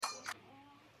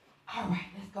All right,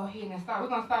 let's go ahead and start. We're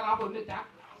going to start off with Mr.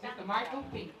 Michael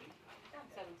P.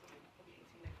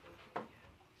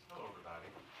 Hello, everybody.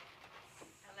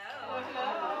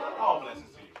 Hello. All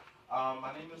blessings to you.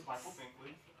 My name is Michael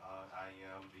Finkley. I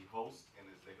am the host and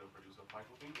executive producer of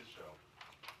Michael Finkley's show.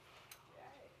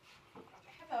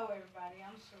 Hello, everybody.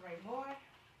 I'm Sheree Moore.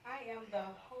 I am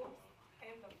the host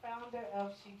and the founder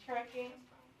of She Trucking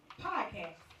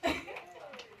Podcast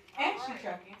and She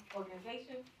Trucking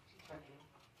Organization, She Trucking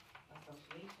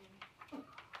Association.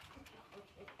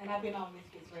 And I've been on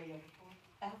Misfits Radio before.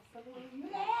 Absolutely.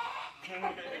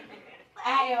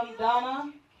 I am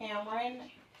Donna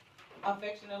Cameron,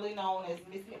 affectionately known as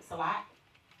Miss Mix-a-Lot.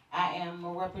 I am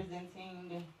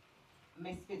representing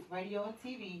Misfits Radio and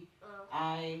TV.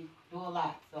 I do a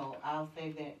lot, so I'll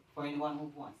save that for anyone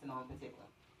who wants to know in particular.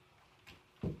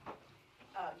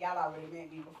 Y'all already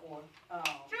met me before.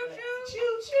 Choo choo.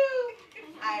 Choo choo.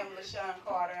 I am LaShawn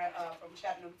Carter from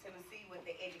Chattanooga, Tennessee, with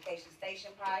the Education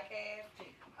Station podcast,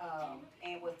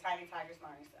 and with Tiny Tigers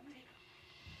Learning Center.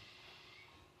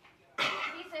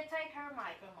 He said take her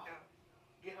mic.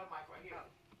 Get her mic right here.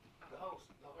 The host,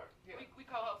 no her. Yeah. We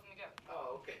co-hosting together.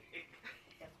 Oh, okay.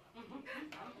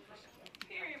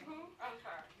 Period, Pooh. I'm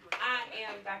sorry. I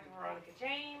am Dr. Veronica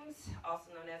James, also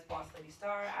known as Boss Lady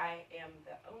Star. I am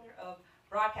the owner of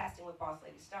Broadcasting with Boss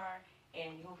Lady Star,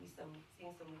 and you'll be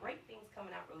seeing some great things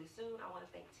coming out really soon. I want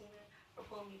to thank Tina for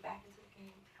pulling me back into the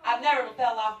game. I've never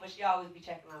fell off, but she always be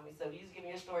checking on me. So you just give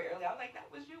me a story earlier. I was like, that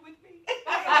was you with me.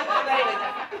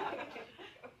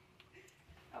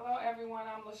 Hello, everyone.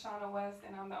 I'm LaShawna West,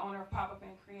 and I'm the owner of Pop Up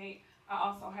and Create. I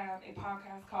also have a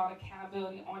podcast called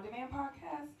Accountability On Demand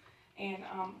Podcast, and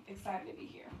I'm excited to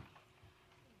be here.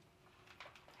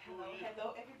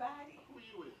 Hello, everybody. Who are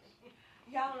you with?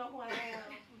 Y'all know who I am.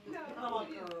 I'm a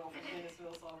girl from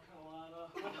Dennisville, South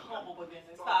Carolina. With humble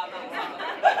beginnings. Stop.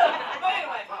 But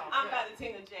anyway, I'm Dr.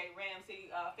 Tina J. Ramsey,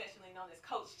 affectionately known as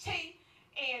Coach T.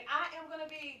 And I am going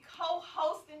to be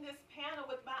co-hosting this panel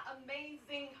with my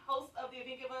amazing host of the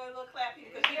event. Give her a little clap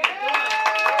because she's been doing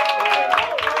it.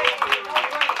 Great.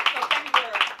 So thank you,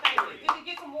 girl. Thank you. Did you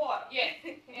get some water? Yes.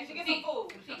 Did you get some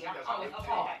food? I was Okay.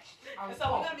 parched. And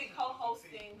so we're going to be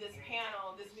co-hosting this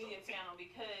panel, this media panel,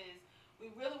 because we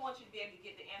really want you to be able to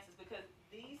get the answers because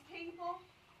these people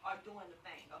are doing the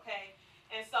thing, okay?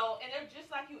 And they're just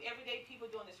like you, everyday people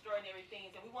doing extraordinary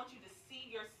things, and we want you to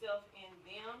see yourself in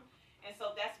them. And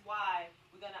so that's why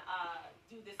we're going to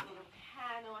do this little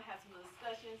panel and have some little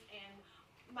discussions. And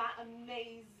my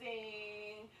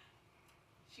amazing,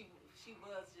 she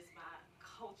was just my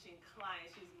coaching client.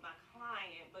 She was my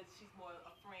client, but she's more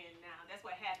a friend now. That's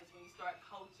what happens when you start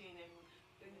coaching and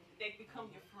they become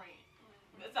your friend.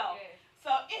 So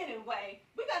anyway,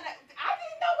 I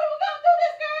didn't know we were going to do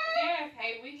this, girl. Yes,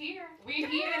 hey, we here. We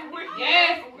here.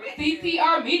 Yes,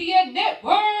 CTR Media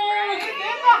Network.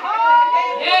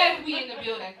 Yes, we in the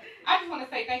building. I just want to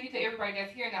say thank you to everybody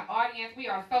that's here in the audience. We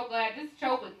are so glad. This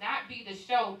show would not be the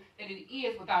show that it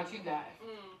is without you guys.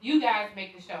 You guys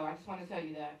make the show. I just want to tell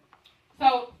you that.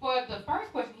 So for the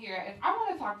first question here is I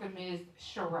want to talk to Ms.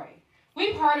 Sheree.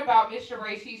 We've heard about Ms.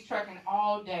 Sheree. She's trucking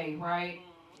all day, right?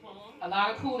 A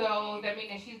lot of kudos. That means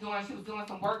that she was doing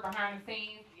some work behind the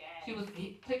scenes. She was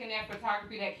taking that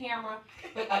photography, that camera.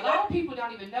 But a lot of people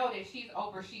don't even know that she's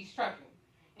trucking.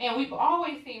 And we've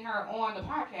always seen her on the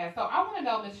podcast. So I want to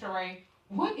know, Ms. Sheree,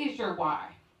 what is your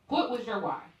why? What was your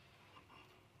why?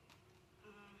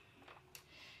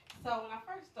 So when I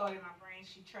first started my brand,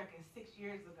 She Trucking 6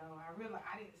 years ago, I realized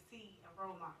I didn't see a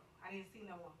role model. I didn't see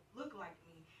no one look like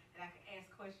me that I could ask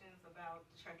questions about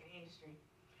the trucking industry.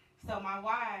 So my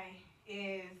why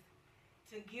is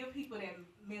to give people that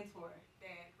mentor,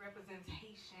 that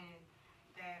representation,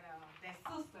 that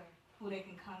sister who they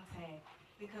can contact,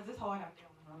 because it's hard out there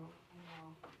on the road. You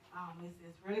know,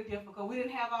 it's really difficult. We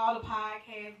didn't have all the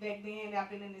podcasts back then.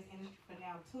 I've been in this industry for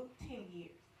now 10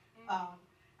 years.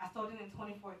 I started in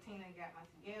 2014 and got my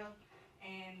CL,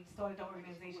 and started the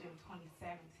organization in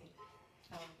 2017.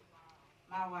 So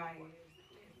my why is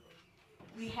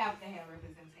we have to have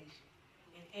representation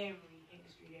in every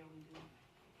industry that we do,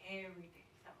 everything.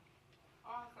 So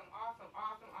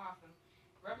Awesome.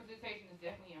 Representation is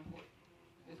definitely important,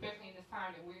 especially in this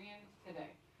time that we're in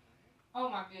today. Oh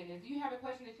my goodness. Do you have a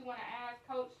question that you want to ask,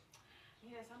 Coach?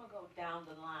 Yes, I'm going to go down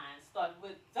the line, starting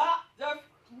with Dr.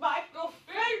 Michael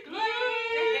Finkley.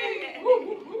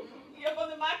 You're from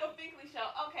the Michael Finkley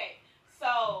Show. Okay,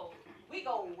 so we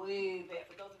go way back.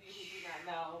 For those of you who do not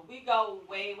know, we go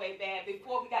way, way back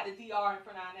before we got the DR in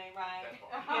front of our name, right?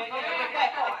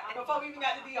 That part. Before we even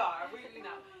got the DR, you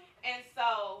know. And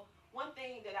so one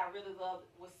thing that I really loved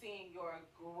was seeing your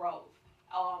growth.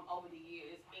 over the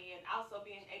years, and also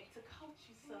being able to coach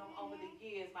you some over the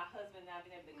years. My husband and I have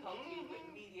been able to coach you with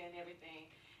media and everything.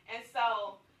 And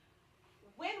so,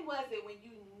 when was it when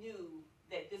you knew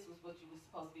that this was what you were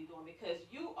supposed to be doing? Because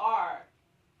you are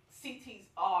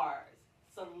CTR's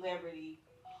celebrity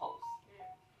host.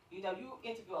 You know, you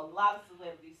interview a lot of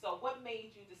celebrities. So what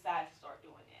made you decide to start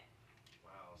doing that?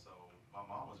 Wow, so my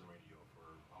mom was in radio for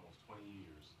almost 20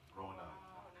 years growing up.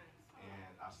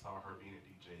 And I saw her being a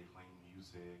DJ, playing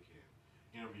music and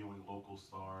interviewing local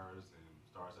stars and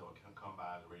stars that would come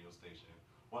by the radio station.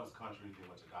 Once country, then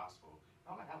went to gospel.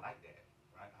 I'm like, I like that,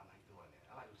 right? I like doing that.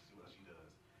 I like to see what she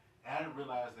does. And I didn't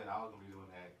realize that I was going to be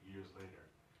doing that years later.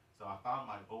 So I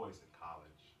found my voice in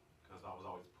college because I was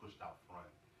always pushed out front.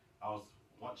 I was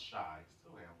once shy,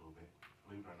 still am a little bit,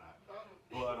 believe it or not.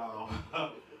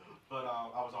 But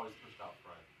I was always pushed out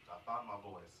front. So I found my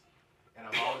voice. And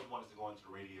I've always wanted to go into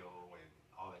the radio and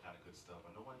all that kind of good stuff,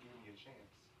 but no one gave me a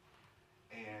chance.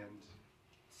 And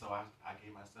so I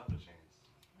gave myself a chance.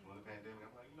 During the pandemic,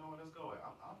 I'm like, you know what, let's go.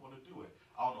 I'm going to do it.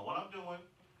 I don't know what I'm doing.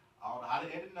 I don't know how to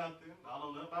edit nothing. I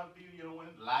don't know nothing about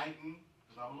videoing, lighting,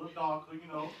 because I'm a little darker, you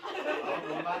know. I don't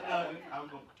know about nothing. I'm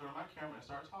going to turn my camera and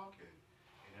start talking.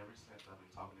 And ever since, I've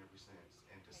been talking ever since.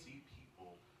 And to see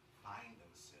people find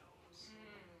themselves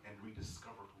and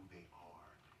rediscover who they are.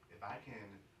 If I can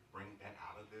bring that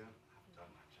out of them, I've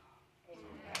done my job. So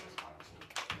that is why I'm still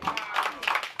Wow.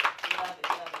 Love it,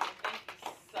 love it. Thank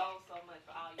you so much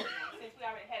for all you're doing. Since we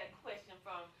already had a question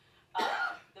from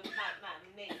my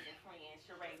amazing friend,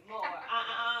 Sheree Moore.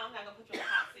 I'm not going to put you in the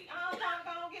hot seat.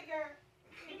 Don't get girl.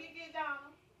 Get Donna.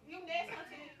 You next one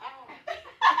too.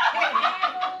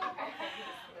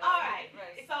 All right.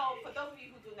 So for those of you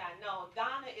who do not know,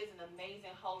 Donna is an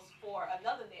amazing host for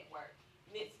another network,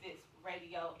 Misfits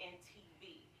Radio and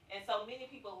TV. And so many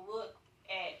people look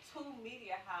at two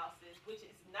media houses, which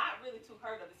is not really too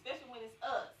heard of, especially when it's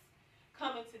us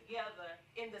coming together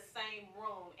in the same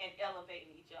room and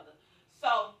elevating each other.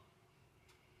 So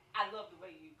I love the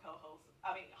way you host,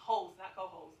 not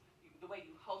co-host, the way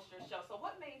you host your show. So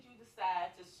what made you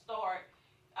decide to start,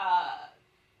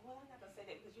 well, I'm not going to say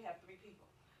that because you have 3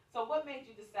 people. So what made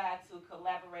you decide to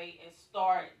collaborate and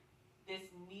start this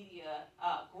media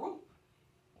group?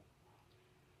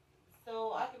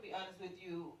 So I can be honest with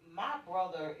you, my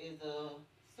brother is a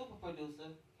super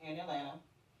producer here in Atlanta,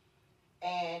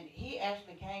 and he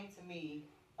actually came to me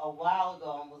a while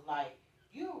ago and was like,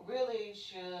 you really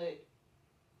should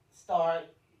start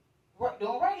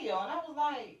doing radio. And I was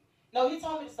like, no, he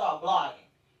told me to start blogging.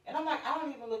 And I'm like, I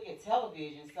don't even look at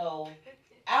television, so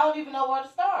I don't even know where to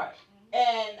start.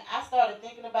 And I started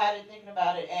thinking about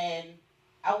it, and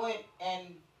I went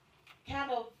and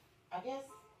kind of, I guess,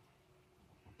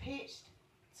 pitched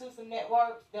to some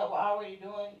networks that were already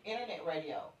doing internet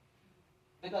radio,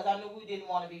 because I knew we didn't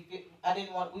want to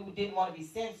be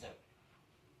censored.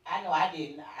 I know I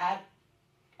didn't. I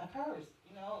curse,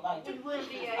 you know, like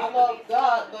I love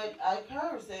God, but I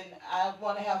curse and I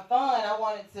want to have fun. I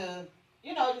wanted to,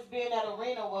 you know, just be in that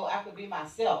arena where I could be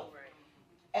myself.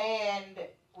 And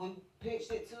I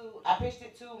pitched it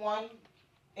to one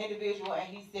individual, and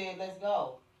he said, let's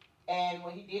go. And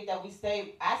when he did that, I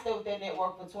stayed with that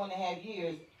network for 2.5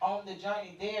 years. On the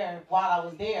journey there, while I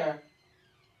was there,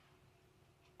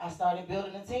 I started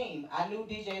building a team. I knew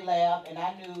DJ Lab and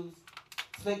I knew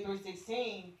Slick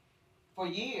 316 for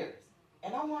years.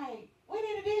 And I'm like, we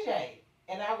need a DJ.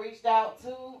 And I reached out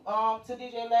to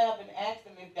DJ Lab and asked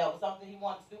him if that was something he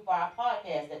wanted to do for our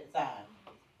podcast at the time.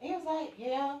 And he was like,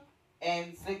 yeah.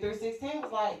 And Slick 316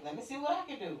 was like, let me see what I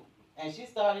can do. And she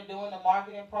started doing the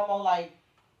marketing promo. Like,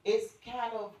 it's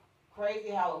kind of crazy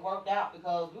how it worked out,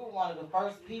 because we were one of the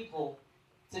first people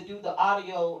to do the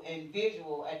audio and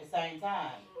visual at the same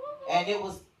time. And it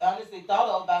was honestly thought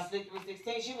of by Slick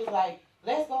 316. She was like,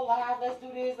 let's go live, let's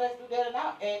do this, let's do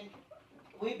that, and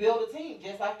we built a team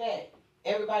just like that.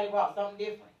 Everybody brought something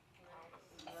different.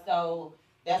 So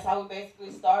that's how we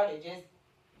basically started, just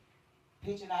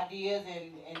pitching ideas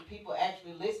and people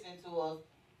actually listening to us.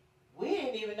 We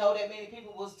didn't even know that many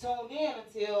people was tuned in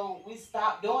until we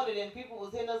stopped doing it, and people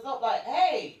was hitting us up like,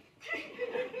 hey,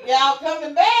 y'all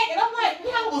coming back? And I'm like,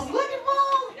 y'all was looking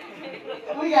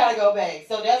for? We gotta go back.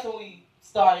 So that's when we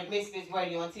started Misfits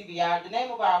Radio and TBR. The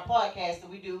name of our podcast that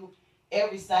we do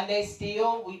every Sunday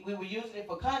still, we were using it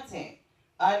for content,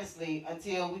 honestly,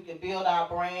 until we could build our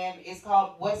brand. It's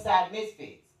called Westside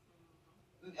Misfits.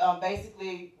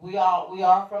 Basically, we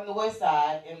are from the West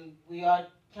Side, and we are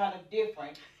kind of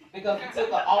different, because we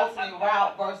took an alternate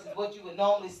route versus what you would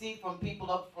normally see from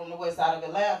people up from the West Side of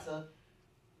Atlanta,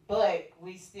 but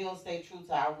we still stay true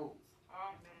to our roots.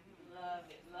 Love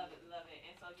it, love it, love it.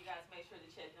 And so you guys make sure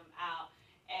to check them out.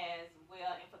 as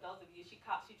well. And for those of you, she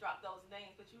dropped those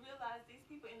names, but you realize these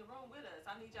people in the room with us.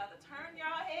 I need y'all to turn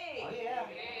y'all heads. Oh,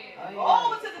 yeah.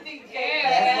 Over to the DJ.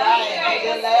 That's right.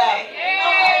 Good laugh.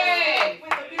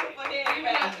 With the beautiful head.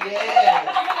 Yeah.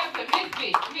 The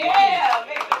misfit. Yeah,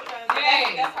 make sure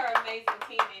that's her amazing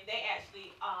team, and they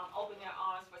actually opened their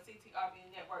arms for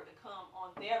CTRB Network to come on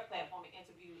their platform and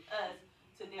interview us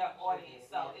to their audience.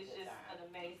 So it's just an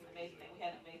amazing thing. We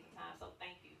had an amazing time. So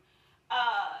thank you.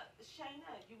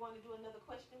 Shayna, you want to do another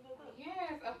question, Boo?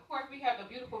 Yes, of course. We have the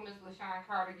beautiful Miss LaShawn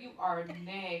Carter. You are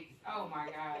next. Oh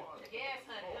my God. Yes,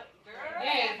 honey. Girl.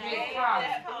 Yes, Miss Carter.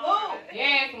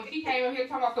 Yes, when she came in here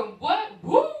talking about some what?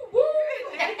 Woo, woo.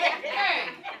 Hey.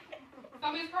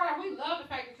 So Miss Carter, we love the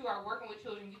fact that you are working with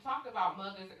children. You talked about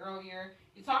mothers earlier.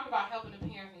 You talked about helping the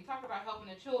parents. And you talked about helping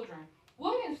the children.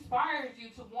 What inspires you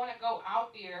to want to go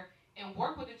out there and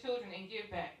work with the children and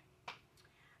give back?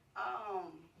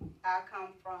 I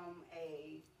come from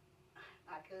a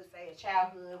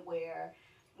childhood where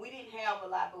we didn't have a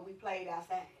lot, but we played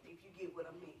outside, if you get what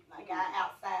I mean. Like,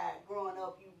 outside, growing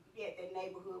up, you had that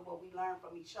neighborhood where we learned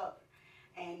from each other.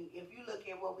 And if you look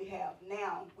at what we have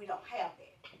now, we don't have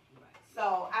that.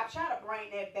 So I try to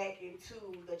bring that back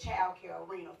into the child care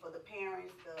arena for the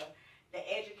parents,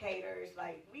 the educators.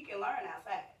 Like, we can learn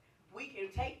outside. We can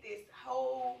take this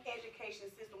whole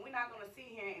education system. We're not going to sit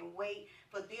here and wait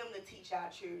for them to teach our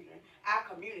children. Our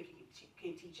community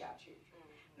can teach our children.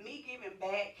 Me giving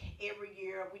back every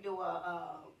year, we do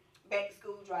a back to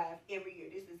school drive every year.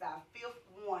 This is our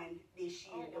 5th one this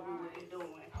year that we will be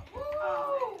doing.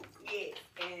 Yes,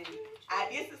 and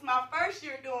this is my first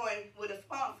year doing with a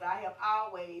sponsor. I have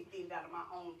always did it out of my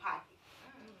own pocket.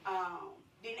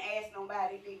 Didn't ask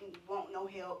nobody, didn't want no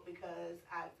help, because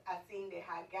I seen that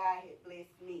how God had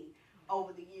blessed me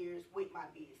over the years with my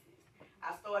business.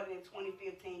 I started in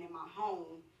 2015 in my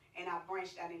home, and I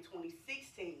branched out in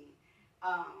 2016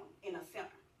 in a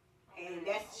center. And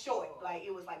that's short, like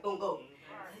it was like boom, boom.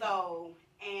 So,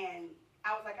 and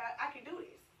I was like, I can do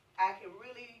this. I can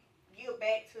really give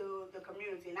back to the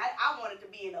community. And I wanted to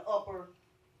be in the upper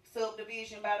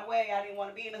subdivision, by the way. I didn't want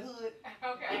to be in the hood.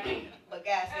 Okay. But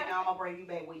God said, no, I'm going to bring you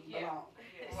back where you belong.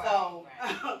 So,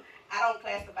 I don't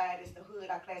classify it as the hood.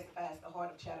 I classify it as the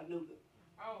heart of Chattanooga.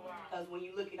 Oh, wow. Because when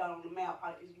you look it on the map,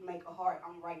 you make a heart,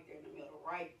 I'm right there in the middle,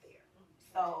 right there.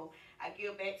 So, I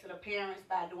give back to the parents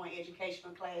by doing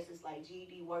educational classes like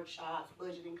GED workshops,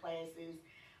 budgeting classes.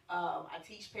 I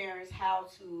teach parents how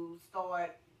to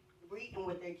start reading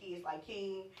with their kids, like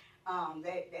King.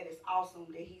 That is awesome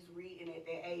that he's reading at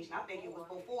that age. And I think it was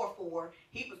before 4.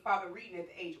 He was probably reading at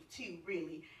the age of 2,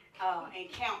 really, and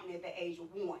counting at the age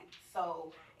of 1.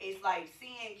 So it's like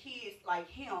seeing kids like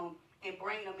him and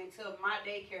bring them into my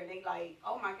daycare. They like,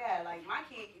 oh my God, like my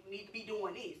kid need to be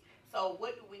doing this. So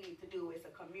what do we need to do as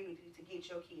a community to get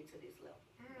your kid to this level?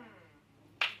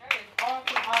 That is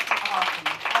awesome.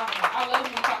 I love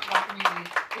when we talk about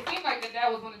community. It seems like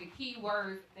that was one of the key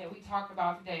words that we talked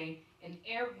about today, and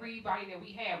everybody that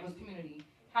we had was community.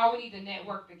 How we need to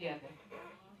network together.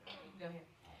 Go ahead.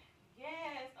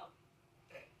 Yes. Oh.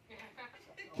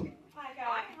 My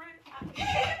God.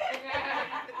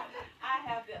 I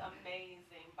have the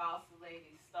amazing boss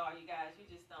lady Star. You guys, you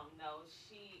just don't know.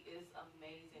 She is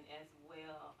amazing as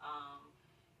well.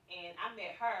 And I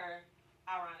met her,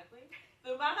 ironically,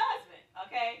 through my husband,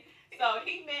 okay? So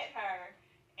he met her,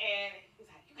 and he was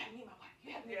like, you gotta meet my wife.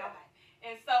 You have to meet my wife.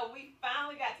 And so we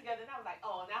finally got together, and I was like,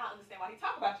 oh, now I understand why he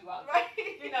talk about you all the time.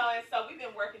 Right. You know, and so we've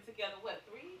been working together, what,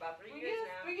 About 3 years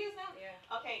now. 3 years now?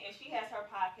 Yeah. Okay, and she has her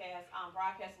podcast,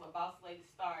 Broadcasting with Boss Lady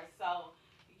Star. So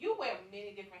you wear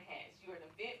many different hats. You're an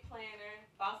event planner,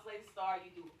 Boss Lady Star. You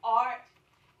do art.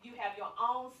 You have your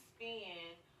own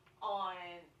spin on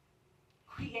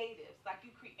creatives. Like you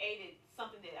created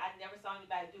something that I never saw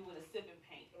anybody do with a sip and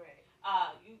paint. Right.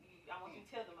 I want you to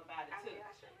tell them about it too.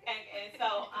 And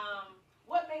so,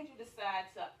 what made you decide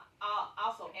to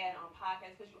also add on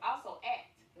podcasts? Because you also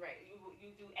act. Right. You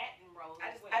do acting roles.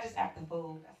 I just act the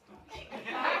fool.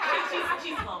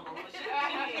 she's humble, but she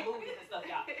in movies and stuff,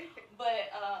 y'all.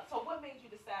 But so what made you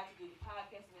decide to do the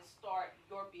podcasting and start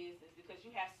your business? Because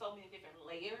you have so many different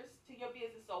layers to your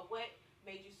business. So what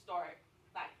made you start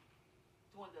like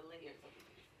doing the layers of the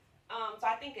business? So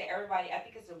I think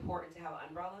it's important to have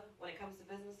an umbrella when it comes to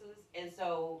businesses. And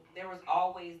so there was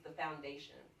always the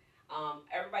foundation.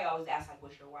 Everybody always asks, like,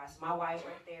 what's your why? So my why is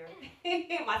right there,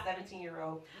 my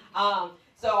 17-year-old.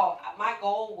 So my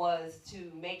goal was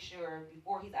to make sure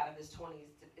before he's out of his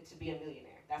 20s to be a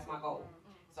millionaire. That's my goal.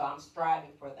 So I'm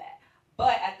striving for that.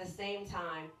 But at the same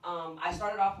time, I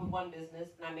started off with one business,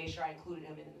 and I made sure I included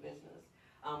him in the business.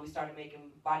 We started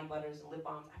making body butters and lip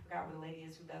balms. I forgot where the lady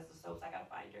is who does the soaps. I gotta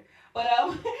find her. But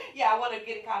yeah, I want to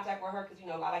get in contact with her because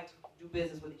I like to do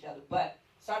business with each other. But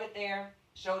started there,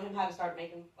 showed him how to start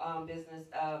making business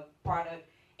product,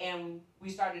 and we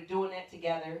started doing that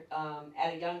together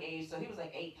at a young age. So he was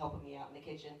like 8, helping me out in the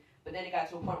kitchen. But then it got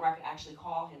to a point where I could actually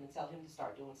call him and tell him to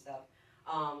start doing stuff.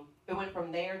 It went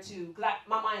from there to, because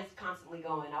my mind's constantly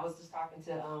going. I was just talking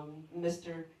to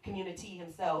Mr. Community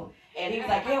himself, and he was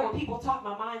like, yeah, when people talk,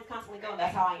 my mind's constantly going.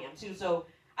 That's how I am too. So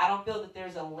I don't feel that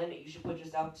there's a limit you should put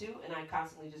yourself to, and I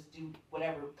constantly just do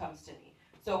whatever comes to me.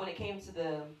 So when it came to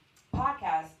the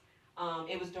podcast,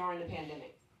 it was during the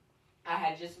pandemic. I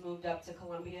had just moved up to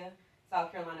Columbia,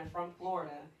 South Carolina from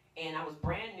Florida, and I was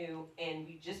brand new, and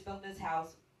we just built this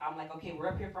house. I'm like, okay, we're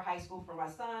up here for high school for my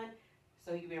son,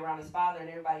 so he could be around his father and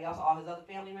everybody else, all his other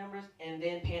family members, and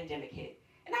then pandemic hit.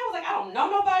 And I was like, I don't know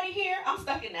nobody here. I'm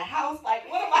stuck in the house. Like,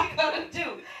 what am I going to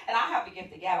do? And I have the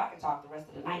gift of gab. I can talk the rest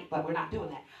of the night, but we're not doing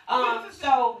that.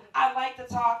 So I like to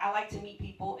talk. I like to meet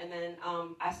people. And then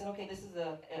I said, okay, this is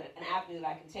an avenue that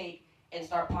I can take and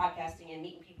start podcasting and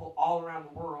meeting people all around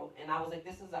the world. And I was like,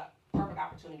 this is a perfect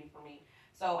opportunity for me.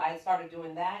 So I started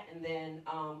doing that. And then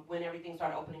when everything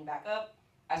started opening back up,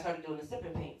 I started doing the sip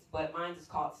and paints. But mine is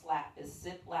called SLAP. It's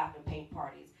Sip, Laugh, and Paint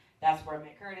Parties. That's where I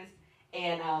met Curtis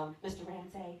and Mr.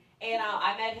 Ramsey. And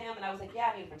I met him, and I was like,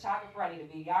 yeah, I need a photographer, I need a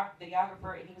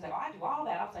videographer. And he was like, oh, I do all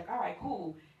that. I was like, all right,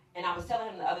 cool. And I was telling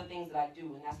him the other things that I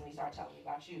do, and that's when he started telling me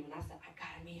about you. And I said, I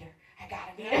gotta meet her. I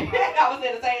gotta meet her. I was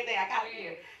saying the same thing. I gotta meet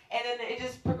her. And then it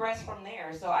just progressed from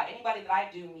there. So anybody that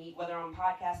I do meet, whether I'm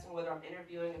podcasting, whether I'm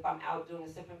interviewing, if I'm out doing a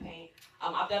sip and paint,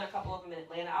 I've done a couple of them in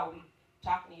Atlanta. I'll be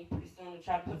talking to you pretty soon to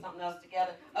try to put something else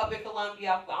together. Up in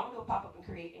Columbia, I'm gonna go pop up and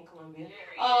create in Columbia.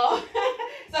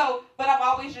 But I'm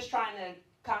always just trying to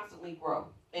constantly grow,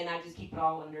 and I just keep it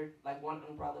all under like one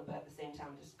umbrella, but at the same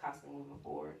time, just constantly moving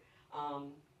forward.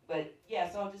 But yeah,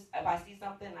 so just if I see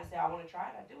something and I say I want to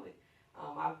try it, I do it.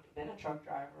 I've been a truck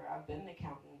driver, I've been an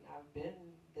accountant, I've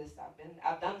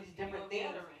done these different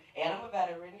things, and I'm a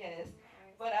veteran, yes.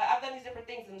 But I've done these different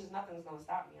things, and just nothing's gonna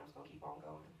stop me. I'm just gonna keep on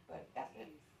going. But that's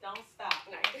it. Don't stop.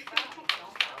 Don't stop.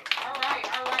 All right.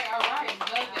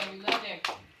 Love that. We love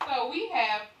that. So we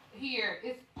have here,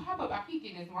 it's pop up. I keep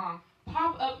getting this wrong.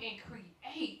 Pop up and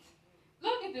create.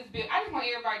 Look at this build. I just want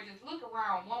everybody to just look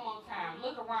around one more time.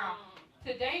 Look around.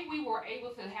 Today we were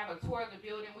able to have a tour of the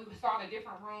building. We saw the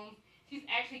different rooms. She's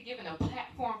actually given a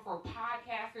platform for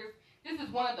podcasters. This is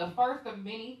one of the first of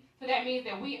many. So that means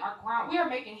that we are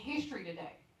making history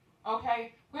today.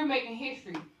 Okay? We're making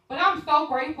history. But I'm so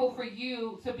grateful for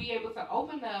you to be able to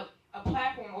open up a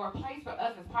platform or a place for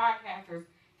us as podcasters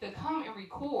to come and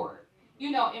record.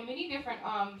 In many different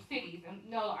cities.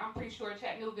 And I'm pretty sure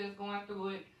Chattanooga is going through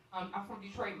it. I'm from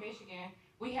Detroit, Michigan.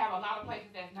 We have a lot of places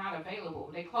that's not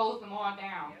available. They closed them all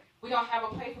down. We don't have a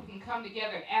place we can come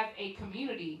together as a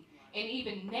community and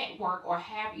even network or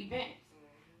have events.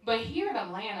 But here in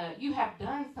Atlanta, you have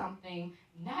done something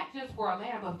not just for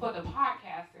Atlanta, but for the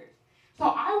podcasters. So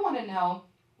I want to know,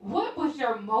 what was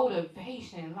your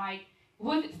motivation? Like,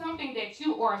 was it something that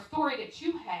or a story that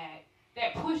you had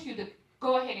that pushed you to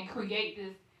go ahead and create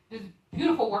this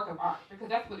beautiful work of art? Because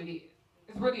that's what it is.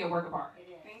 It's really a work of art.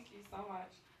 Thank you so much.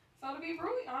 So to be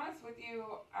brutally honest with you,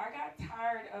 I got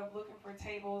tired of looking for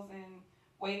tables and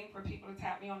waiting for people to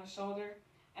tap me on the shoulder.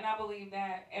 And I believe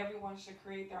that everyone should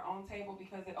create their own table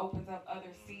because it opens up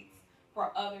other seats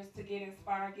for others to get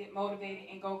inspired, get motivated,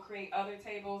 and go create other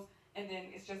tables. And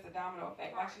then it's just a domino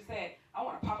effect. Like she said, I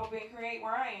want to pop up and create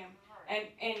where I am. And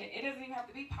it doesn't even have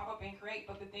to be pop up and create,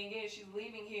 but the thing is, she's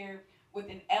leaving here with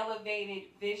an elevated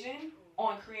vision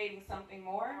on creating something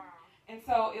more. And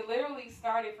so it literally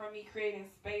started from me creating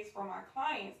space for my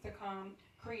clients to come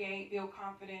create, build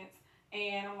confidence.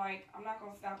 And I'm like, I'm not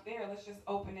going to stop there. Let's just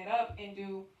open it up and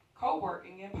do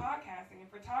co-working and podcasting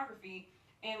and photography.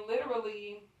 And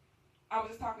literally, I was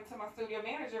just talking to my studio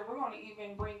manager. We're going to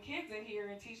even bring kids in here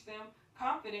and teach them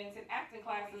confidence and acting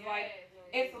classes. Like,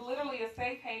 it's literally a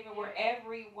safe haven where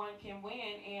everyone can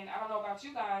win. And I don't know about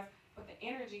you guys, but the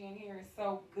energy in here is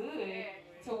so good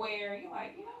to where you're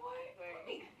like, you know what?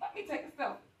 Let me take a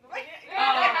selfie.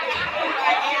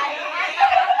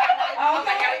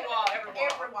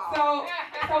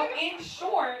 So in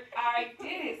short, I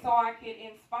did it so I could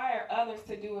inspire others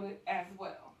to do it as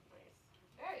well.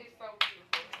 That is so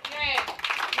beautiful. Yes.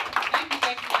 Thank you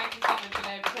so much for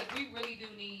that, because we really do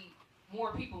need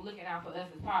more people looking out for us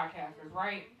as podcasters,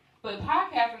 right? But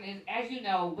podcasting is, as you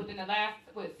know, within the last,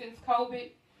 since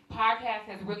COVID, podcast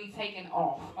has really taken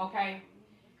off, okay?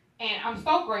 And I'm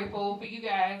so grateful for you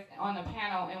guys on the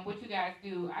panel and what you guys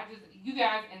do. You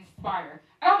guys inspire.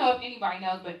 I don't know if anybody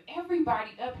knows, but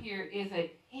everybody up here is an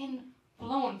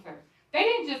influencer. They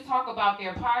didn't just talk about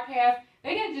their podcast.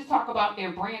 They didn't just talk about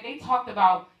their brand. They talked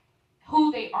about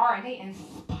who they are, and they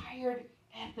inspired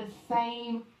at the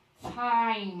same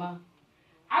time.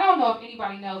 I don't know if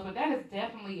anybody knows, but that is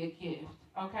definitely a gift,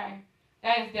 okay?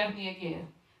 That is definitely a gift.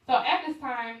 So at this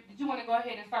time, did you want to go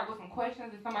ahead and start with some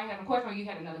questions? If somebody has a question, or you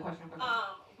had another question for me?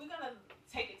 We're gonna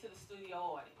take it to the studio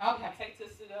audience. Okay. We're gonna take it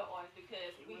to the studio audience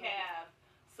because we have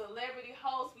celebrity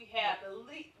hosts. We have the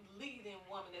leading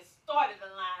woman that started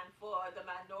the line for the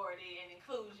minority and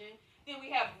inclusion. Then we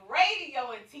have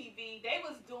radio and TV. They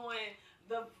was doing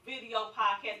the video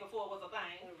podcast before it was a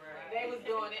thing. Right. They was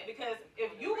doing it because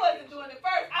if you wasn't doing it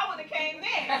first, I would have came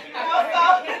next. You know,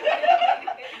 so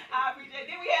I appreciate it.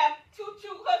 Then we have Choo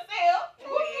herself,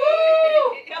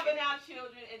 helping out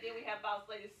children, and then we have Boss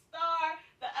Lady Star,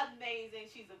 the amazing.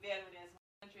 She's a veteran in this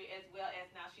country as well as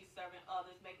now she's serving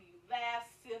others, making you laugh,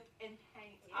 sip, and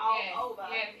paint all over.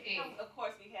 Yes, and of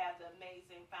course, we have the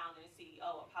amazing founder and CEO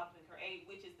of Pop and Create,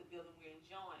 which is the building we're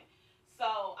enjoying.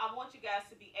 So I want you guys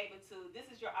to be able to, this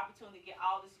is your opportunity to get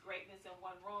all this greatness in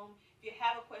one room. If you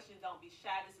have a question, don't be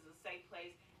shy. This is a safe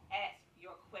place. Ask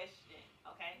your question,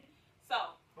 okay?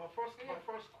 So. My first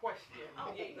question. Oh,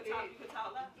 yeah, you can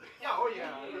talk loud. Yeah, oh yeah,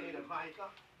 I need a mic.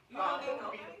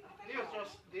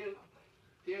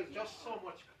 There's just so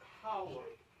much power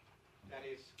that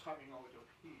is coming out of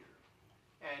here.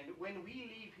 And when we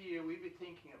leave here, we'll be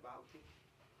thinking about it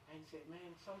and say,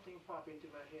 man, something popped into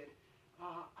my head.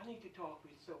 I need to talk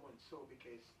with so-and-so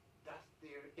because that's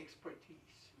their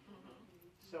expertise.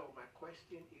 So my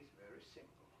question is very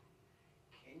simple.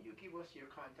 Can you give us your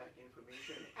contact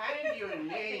information and your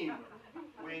name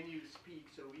when you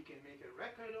speak so we can make a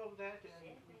record of that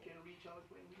and we can reach out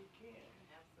when we can?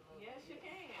 Absolutely. Yes, you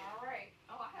can. All right.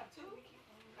 Oh, I have two.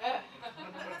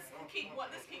 Let's keep one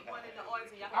in the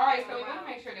audience. All right, so we want to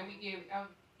make sure that we give,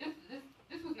 this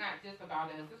was not just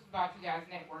about us. This is about you guys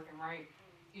networking, right?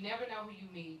 You never know who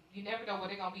you meet. You never know what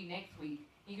they're going to be next week.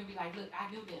 You can be like, look, I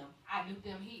knew them. I knew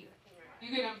them here. You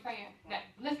get what I'm saying? Now,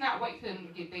 let's not wait till them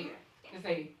to get there to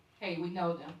say, hey, we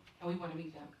know them and we want to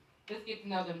meet them. Let's get to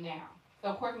know them now.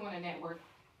 So, of course, we want to network.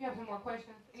 You have some more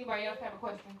questions? Anybody else have a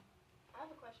question? I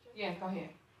have a question. Yes, go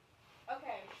ahead.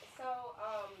 Okay, so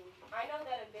I know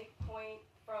that a big point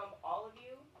from all of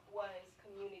you was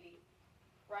community,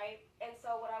 right? And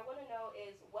so what I want to know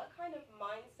is what kind of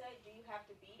mindset do you have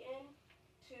to be in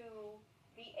to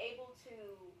be able to,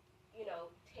 you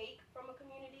know, take from a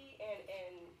community and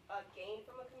gain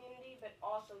from a community, but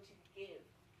also to give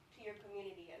to your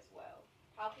community as well?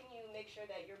 How can you make sure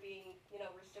that you're being, you know,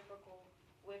 reciprocal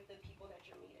with the people that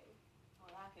you're meeting?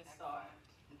 Well, I can start.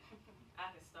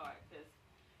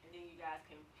 And then you guys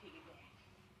can piggyback.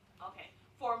 Okay,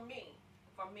 for me,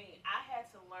 I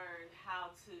had to learn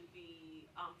how to be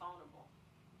vulnerable.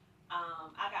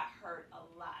 I got hurt a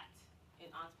lot in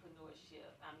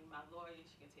entrepreneurship. I mean, my lawyer,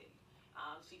 she can tell you.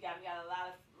 She got me out of a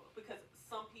lot of, because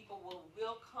some people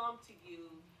will come to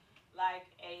you like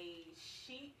a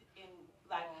sheep in, you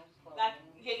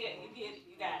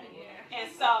got it. Yeah. And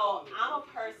so I'm a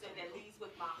person that leads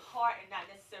with my heart and not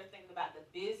necessarily thinking about the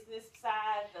business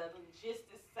side, the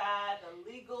logistics side, the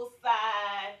legal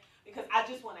side, because I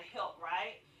just want to help,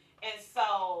 right? And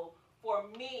so for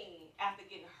me, after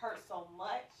getting hurt so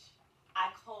much,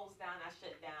 I closed down, I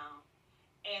shut down.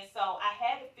 And so I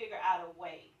had to figure out a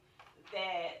way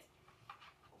that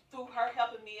through her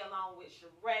helping me along with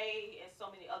Sheree and so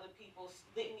many other people,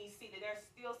 let me see that there's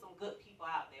still some good people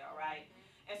out there, right?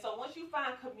 And so once you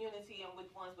find community and with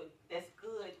ones that's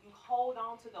good, you hold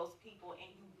on to those people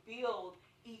and you build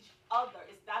each other.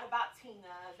 It's not about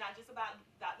Tina, it's not just about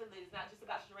Dr. Liz, it's not just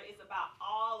about Sheree, it's about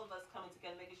all of us coming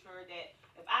together, making sure that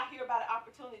if I hear about an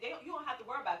opportunity, you don't have to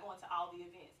worry about going to all the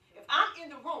events. If I'm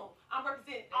in the room, I'm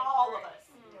representing all of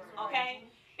us, okay?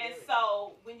 And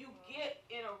so when you get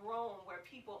in a room where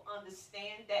people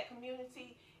understand that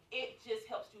community, it just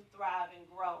helps you thrive and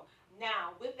grow.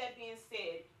 Now, with that being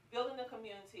said, building a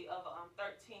community of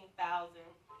 13,000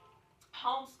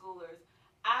 homeschoolers,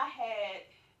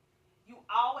 you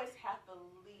always have to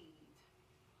lead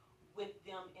with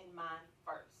them in mind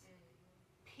first.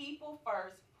 People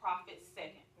first, profit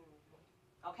second.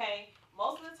 Okay?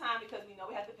 Most of the time, because we know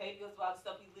we have to pay bills, all the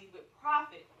stuff, we lead with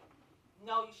profit.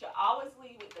 No, you should always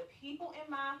lead with the people in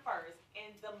mind first,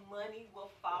 and the money will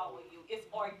follow you. It's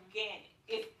organic.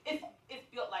 It's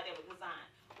built like that with design.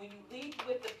 When you lead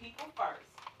with the people first,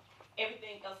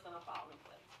 everything else is gonna fall in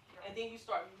place. And then you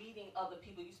start meeting other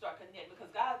people. You start connecting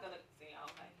because God's gonna say,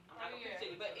 okay, I'm not gonna preach to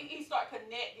you, but he start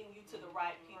connecting you to the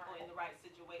right people in the right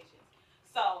situations.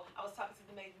 So I was talking to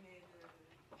the amazing man,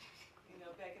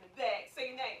 back in the back.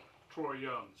 Say your name. Troy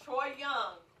Young. Troy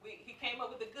Young. He came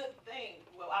up with a good thing.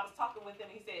 Well, I was talking with him.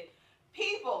 He said,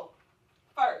 people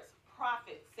first,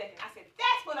 profit second. I said,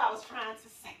 that's what I was trying to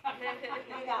say.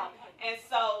 And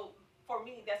so for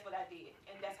me, that's what I did,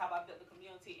 and that's how I built the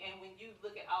community. And when you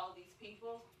look at all of these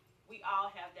people, we all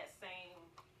have that same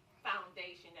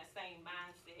foundation, that same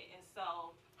mindset. And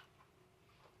so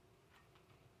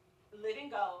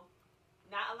letting go,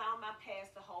 not allowing my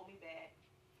past to hold me back,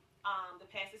 the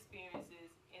past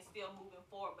experiences, and still moving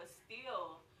forward, but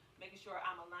still making sure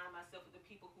I'm aligning myself with the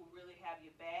people who really have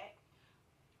your back,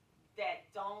 that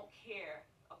don't care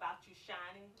about you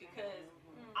shining, because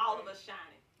all of us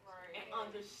shining. And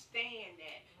understand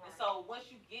that. And so once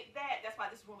you get that, that's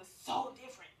why this room is so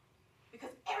different,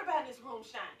 because everybody in this room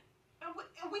shining, and we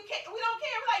don't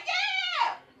care. We're like,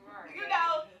 yeah,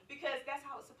 because that's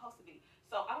how it's supposed to be.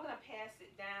 So I'm gonna pass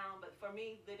it down, but for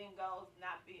me, letting go,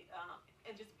 not be,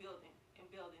 and just building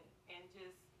and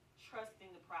just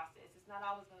trusting the process. It's not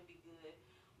always gonna be good,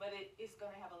 but it's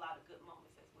gonna have a lot of good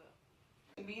moments as well.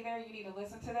 To be there, you need to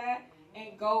listen to that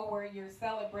and go where you're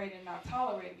celebrated and not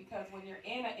tolerated, because when you're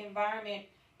in an environment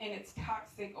and it's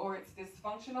toxic or it's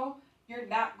dysfunctional, you're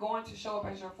not going to show up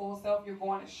as your full self. You're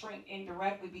going to shrink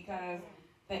indirectly because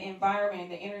the environment,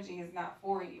 the energy is not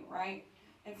for you, right?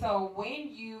 And so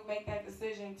when you make that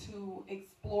decision to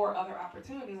explore other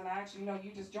opportunities, and I actually know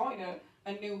you just joined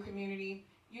a new community,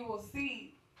 you will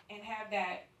see and have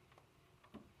that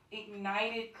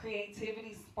ignited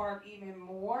creativity spark even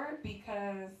more,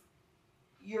 because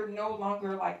you're no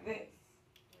longer like this.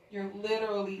 You're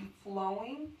literally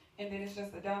flowing, and then it's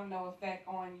just a domino effect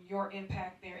on your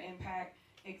impact, their impact,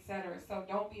 etc. So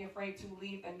don't be afraid to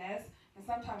leave the nest, and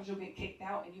sometimes you'll get kicked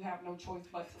out and you have no choice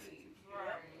but to leave.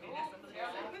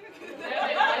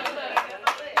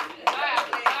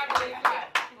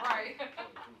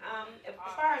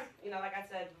 As far as, like I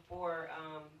said before,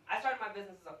 I started my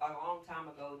business a long time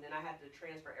ago, and then I had to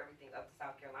transfer everything up to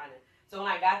South Carolina. So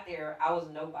when I got there, I was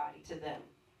nobody to them.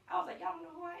 I was like, y'all don't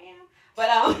know who I am? But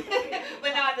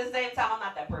but no, at the same time, I'm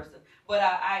not that person. But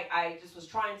I just was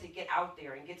trying to get out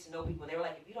there and get to know people. They were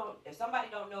like, if somebody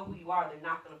don't know who you are, they're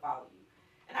not going to follow you.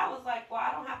 And I was like, well,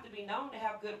 I don't have to be known to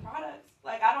have good products.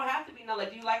 Like, I don't have to be known.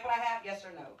 Like, do you like what I have? Yes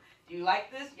or no? Do you like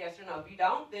this? Yes or no? If you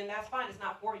don't, then that's fine. It's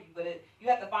not for you. But you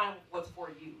have to find what's for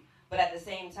you. But at the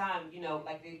same time,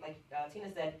 like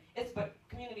Tina said, it's but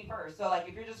community first. So, like,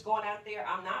 if you're just going out there,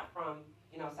 I'm not from,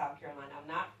 South Carolina. I'm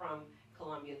not from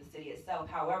Columbia, the city itself.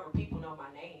 However, people know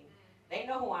my name. They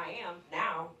know who I am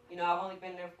now. I've only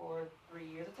been there for 3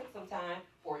 years. It took some time,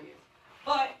 4 years.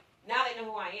 But now they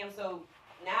know who I am. So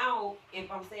now,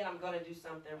 if I'm saying I'm going to do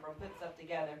something, if I'm putting stuff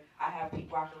together, I have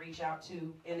people I can reach out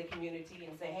to in the community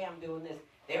and say, hey, I'm doing this.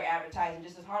 They're advertising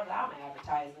just as hard as I'm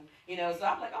advertising. So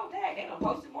I'm like, oh, dang, they done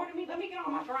posted more than me. Let me get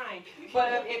on my grind.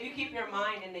 But if you keep your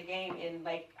mind in the game, and,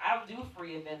 like, I'll do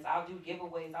free events. I'll do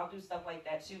giveaways. I'll do stuff like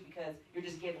that, too, because you're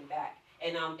just giving back.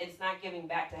 And it's not giving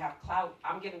back to have clout.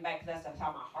 I'm giving back because that's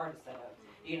how my heart is set up.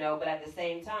 But at the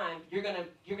same time, you're gonna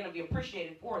be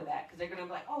appreciated for that, because they're gonna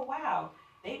be like, oh wow,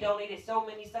 they donated so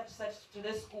many such and such to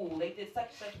this school. They did such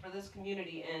and such for this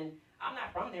community, and I'm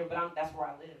not from there, but that's where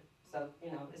I live. So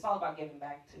it's all about giving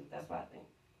back too. That's what I think.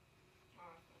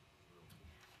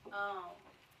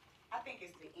 I think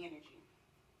it's the energy.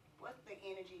 What's the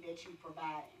energy that you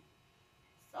providing?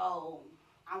 So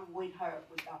I'm with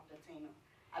Dr. Tina.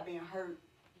 I've been hurt.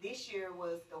 This year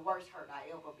was the worst hurt I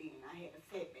ever been. I had a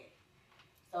setback.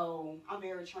 So I'm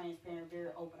very transparent,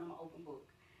 very open. I'm an open book.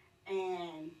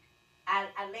 And I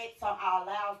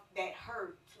allowed that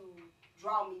hurt to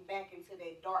draw me back into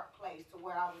that dark place, to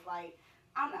where I was like,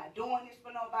 I'm not doing this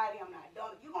for nobody. I'm not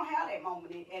done. You're going to have that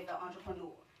moment as an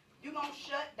entrepreneur. You're going to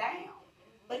shut down.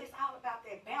 But it's all about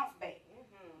that bounce back.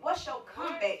 What's your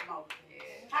comeback moment?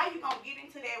 How you going to get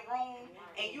into that room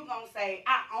and you're going to say,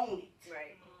 I own it.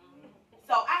 Right.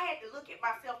 So I had to look at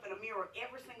myself in the mirror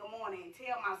every single morning and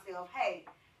tell myself, hey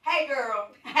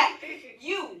girl,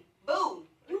 you, boo,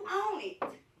 you own it.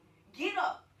 Get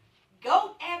up.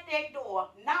 Go at that door.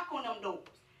 Knock on them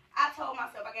doors. I told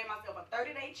myself, I gave myself a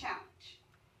 30-day challenge.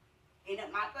 And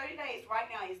my 30 days right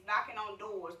now is knocking on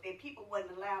doors that people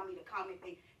wouldn't allow me to come if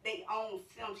they own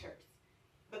centers.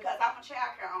 Because I'm a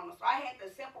child care owner. So I had to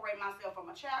separate myself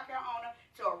from a child care owner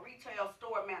to a retail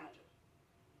store manager.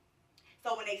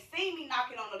 So when they see me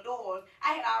knocking on the doors,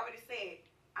 I had already said,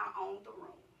 I own the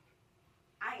room.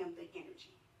 I am the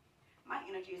energy. My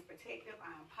energy is protective.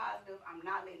 I am positive. I'm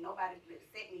not letting nobody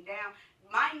set me down.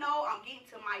 My no, I'm getting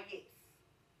to my yes.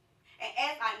 And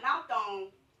as I knocked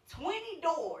on 20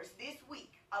 doors this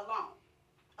week alone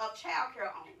of child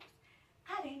care owners.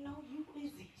 I didn't know you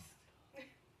exist.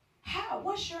 How?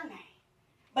 What's your name?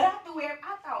 But I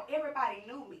thought everybody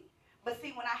knew me. But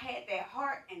see, when I had that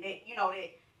heart and that,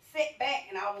 that setback,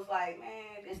 and I was like,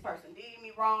 man, this person did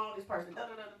me wrong, this person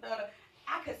da-da-da-da-da.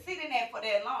 I could sit in there for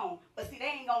that long, but see, they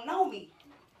ain't gonna know me.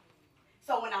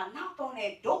 So when I knocked on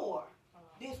that door,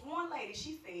 this one lady,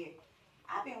 she said,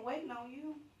 I've been waiting on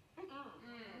you.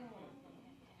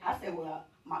 I said, well,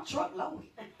 my truck loaded.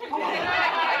 Come on.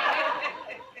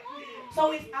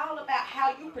 So it's all about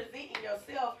how you presenting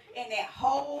yourself and that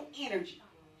whole energy.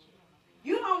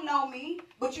 You don't know me,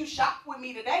 but you shopped with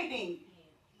me today, didn't you?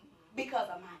 Because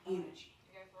of my energy.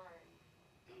 That's right.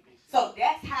 So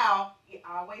that's how you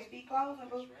always be closing,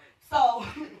 boo. So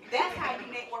that's how you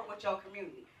network with your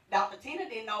community. Dr. Tina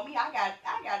didn't know me. I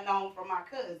got known from my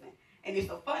cousin. And it's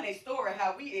a funny story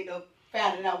how we ended up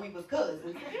finding out we was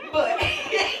cousins. But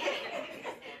right.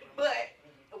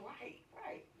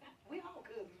 We all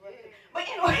cousins, right? But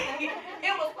anyway,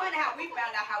 it was funny how we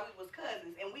found out how we was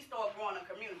cousins and we started growing a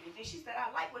community. Then she said,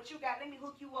 I like what you got. Let me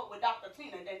hook you up with Dr.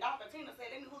 Tina. Then Dr. Tina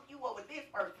said, let me hook you up with this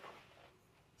person.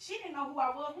 She didn't know who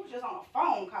I was. We was just on a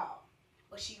phone call.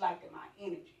 But she liked my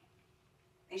energy.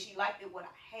 And she liked what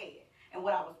I had. And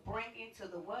what I was bringing to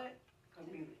the what?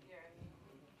 Community.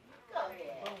 Go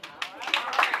ahead. All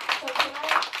right. So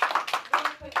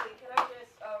really quickly, can I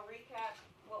just recap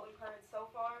what we've heard so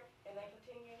far and then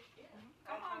continue? Yeah.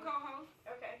 Come on, co-host.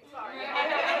 Okay, sorry.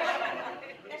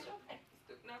 That's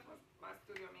my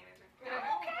studio manager.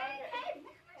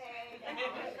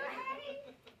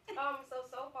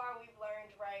 So far we've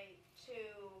learned, right, to,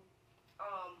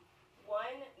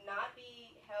 one, not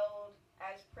be held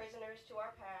as prisoners to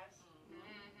our past.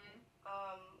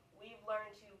 We've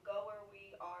learned to go where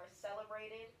we are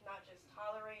celebrated, not just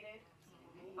tolerated,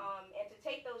 and to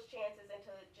take those chances and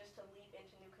to leap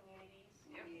into new communities.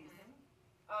 Yep.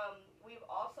 We've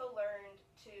also learned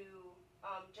to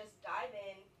just dive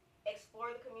in,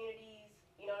 explore the communities,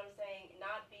 you know what I'm saying,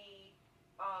 not be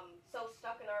so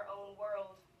stuck in our own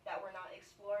world that we're not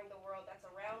exploring the world that's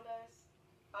around us.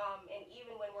 And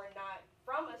even when we're not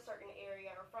from a certain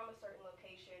area or from a certain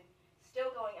location,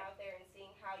 still going out there and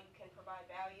seeing how you can provide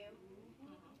value.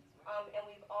 And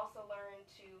we've also learned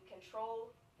to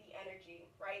control the energy,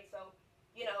 right? So,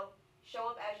 show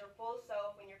up as your full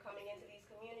self when you're coming into these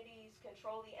communities,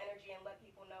 control the energy and let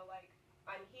people know, like,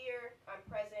 I'm here, I'm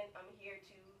present, I'm here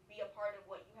to be a part of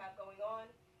what you have going on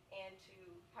and to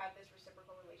have this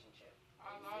reciprocal relationship.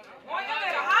 I love it. Boy, you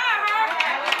better hire her.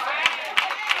 And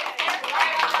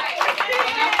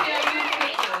I tell you,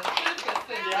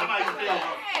 sister. Yeah, I might feel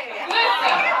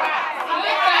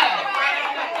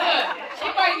Look, she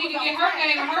might need to get her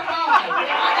name on her phone.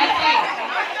 I'm just saying.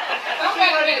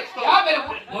 Y'all better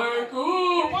work.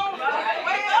 Ooh.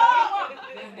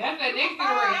 That's the next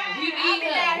generation. We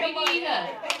need her.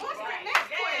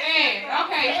 Man,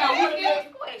 okay, so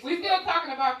we still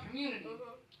talking about community.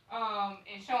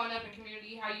 And showing up in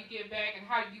community, how you give back and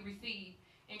how you receive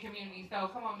in community. So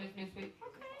come on, Miss Misfit.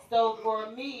 So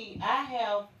for me,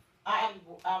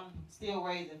 I'm still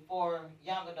raising 4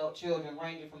 young adult children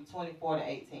ranging from 24 to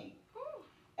 18.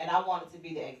 And I wanted to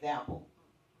be the example.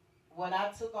 When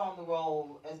I took on the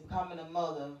role as becoming a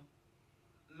mother,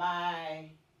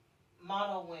 my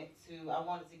motto went to, I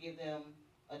wanted to give them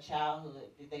a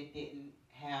childhood that they didn't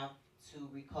have to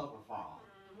recover from.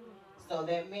 So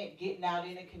that meant getting out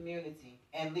in the community,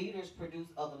 and leaders produce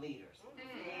other leaders.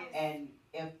 And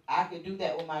if I could do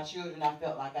that with my children, I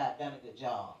felt like I'd done a good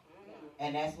job.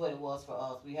 And that's what it was for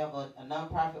us. We have a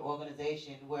nonprofit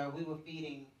organization where we were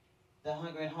feeding the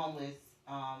hungry and homeless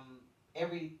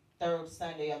every 3rd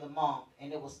Sunday of the month,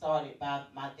 and it was started by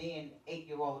my then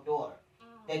 8-year-old daughter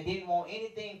that didn't want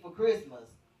anything for Christmas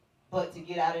but to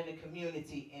get out in the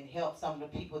community and help some of the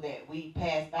people that we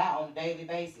pass by on a daily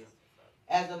basis.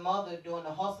 As a mother doing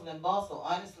the hustle and bustle,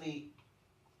 honestly,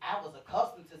 I was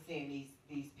accustomed to seeing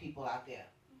these people out there.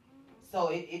 So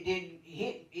it didn't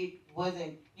hit, it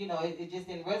wasn't, it just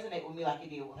didn't resonate with me like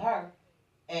it did with her.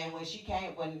 And when she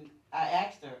came, when I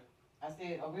asked her, I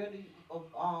said,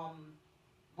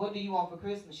 what do you want for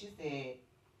Christmas? She said,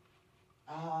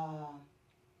 I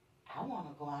want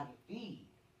to go out and feed.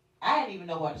 I didn't even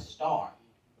know where to start,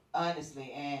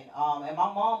 honestly. And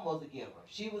my mom was a giver.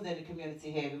 She was in the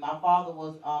community heavy. My father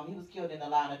was, he was killed in the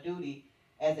line of duty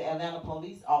as an Atlanta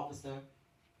police officer.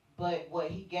 But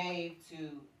what he gave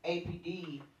to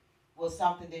APD was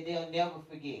something that they'll never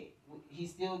forget. He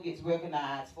still gets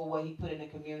recognized for what he put in the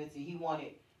community. He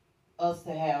wanted us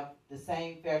to have the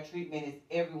same fair treatment as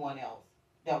everyone else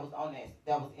that was on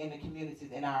that was in the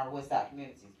communities, in our West Side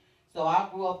communities. So I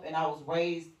grew up and I was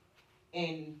raised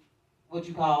in what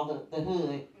you call the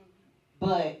hood,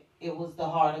 but it was the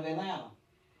heart of Atlanta.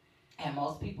 And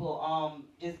most people,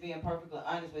 just being perfectly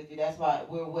honest with you, that's why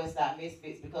we're West Side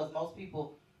Misfits, because most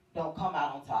people don't come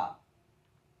out on top.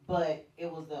 But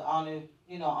it was the honor,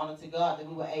 honor to God that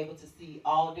we were able to see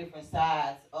all different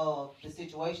sides of the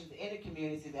situations in the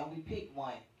communities, and we picked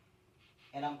one.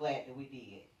 And I'm glad that we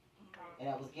did. And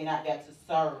I was getting out there to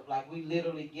serve. Like, we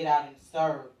literally get out and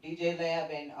serve. DJ Lab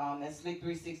and Slick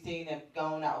 316 have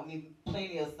gone out with me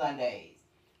plenty of Sundays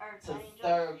to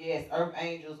serve. Yes, Earth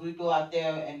Angels. We go out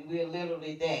there and we're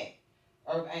literally that.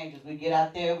 Earth Angels. We get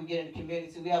out there, we get in the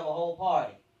community, we have a whole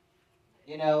party.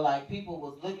 Like, people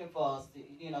was looking for us,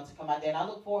 to come out there. And I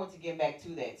look forward to getting back to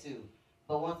that too.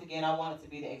 But once again, I wanted to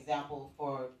be the example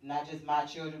for not just my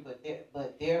children,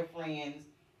 but their friends,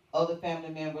 other family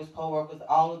members, co-workers,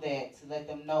 all of that, to let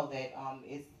them know that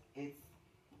it's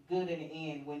good in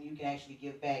the end when you can actually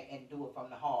give back and do it from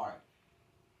the heart.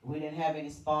 We didn't have any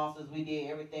sponsors. We did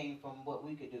everything from what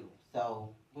we could do.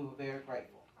 So we were very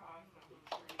grateful.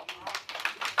 I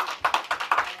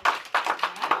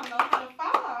don't know how to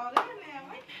follow all that now.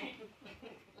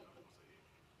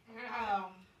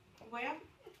 Well,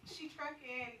 she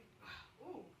trucking.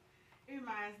 Ooh, it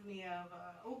reminds me of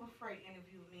Uber Freight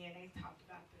interviewed me, and they talked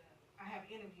about I have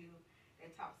an interview that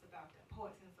talks about the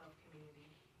importance of community.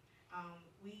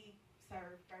 We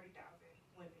serve 30,000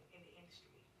 women in the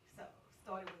industry. So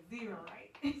started with 0, right?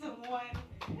 So 1.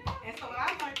 And so what I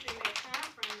learned in that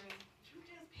time frame is you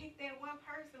just pick that one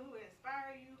person who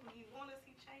inspire you, who you want to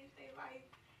see change their life,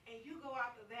 and you go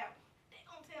after that one. They're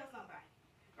going to tell somebody,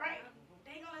 right?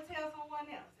 They're going to tell someone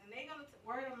else. And they're going to,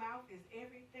 word of mouth is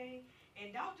everything. And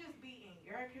don't just be in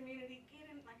your community. Get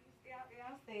in, like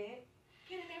y'all said,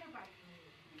 get in everybody's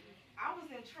community. I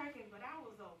was in trucking, but I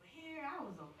was over here, I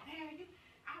was over there.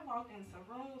 I walked in some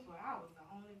rooms where I was the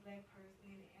only black person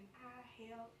in it, and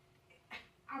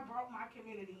I brought my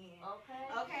community in.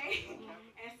 Okay?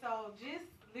 And so just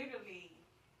literally,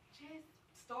 just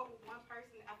start with one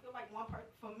person. I feel like one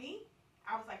person, for me,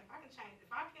 I was like,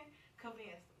 if I can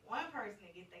convince one person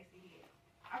to get their CDL,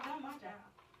 I've done my job.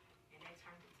 And that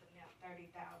turned into now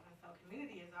 30,000. So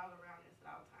community is all around us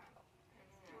at all times.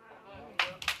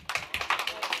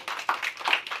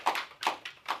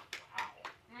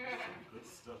 Good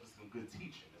stuff. This is some good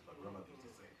teaching. That's what grandmother used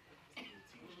to say.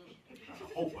 Some good teaching. Trying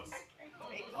to hope us.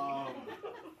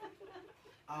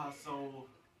 So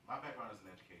my background is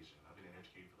in education. I've been in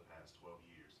education for the past 12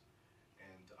 years,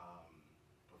 and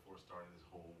before starting this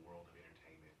whole world of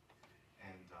entertainment.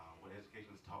 And what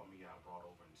education has taught me, I brought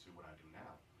over into what I do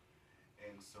now.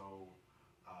 And so,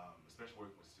 especially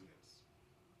working with students,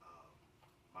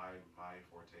 my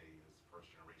forte is first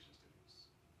generation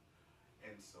students.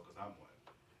 And so, because I'm one.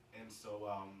 And so,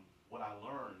 what I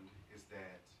learned is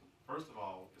that, first of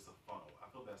all, it's a funnel. I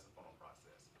feel that's a funnel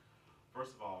process.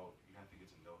 First of all, you have to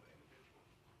get to know the individual.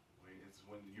 It's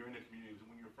when you're in the community,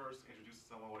 when you're first introduced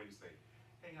to someone, what do you say?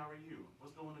 Hey, how are you?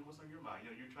 What's going on? What's on your mind?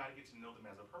 You try to get to know them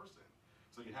as a person.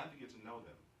 So you have to get to know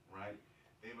them, right?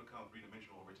 They become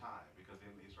three-dimensional over time because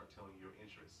then they start telling your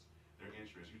interests, their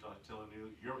interests. You start telling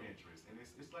them your interests. And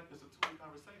it's like it's a two-way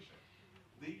conversation.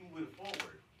 Then you move it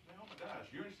forward. Oh my gosh,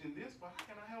 you're interested in this? Well, how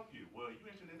can I help you? Well, you're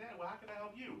interested in that? Well, how can I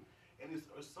help you? And it's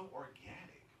so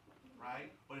organic, right?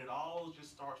 But it all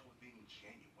just starts with being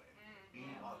genuine,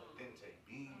 being authentic,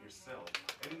 being yourself.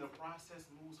 And then the process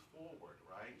moves forward,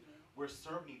 right? We're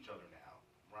serving each other now,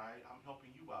 right? I'm helping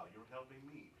you out. You're helping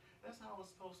me. That's how it's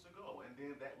supposed to go. And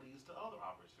then that leads to other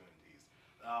opportunities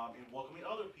and welcoming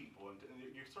other people. And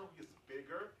your circle gets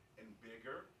bigger and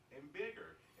bigger and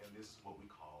bigger. And this is what we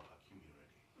call a community.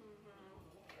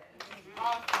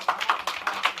 Awesome.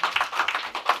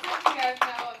 As you guys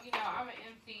know, I'm an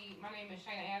MC. My name is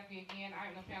Shayna Asby again.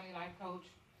 I'm a family life coach.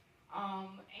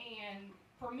 And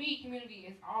for me, community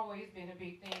has always been a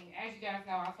big thing. As you guys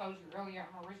know, I told you earlier,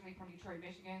 I'm originally from Detroit,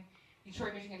 Michigan.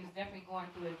 Detroit, Michigan is definitely going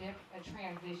through a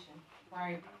transition,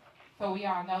 right? So we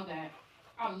all know that.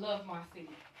 I love my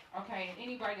city, okay? And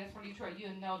anybody that's from Detroit,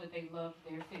 you'll know that they love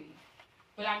their city.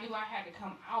 But I knew I had to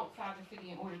come outside the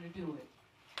city in order to do it.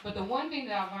 But the one thing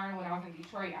that I learned when I was in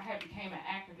Detroit, I had became an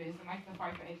activist, and I used to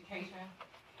fight for education.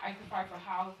 I used to fight for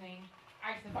housing.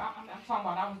 I'm talking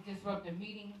about I was disrupting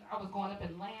meetings. I was going up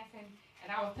in Lansing,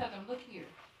 and I was telling them, look here.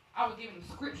 I was giving them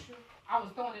scripture. I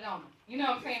was throwing it on them. You know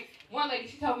what I'm saying? One lady,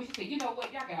 she told me, she said, you know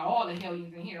what? Y'all got all the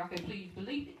hellions in here. I said, please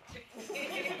believe it.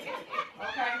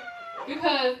 Okay?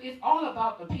 Because it's all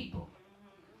about the people.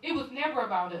 It was never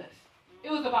about us.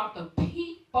 It was about the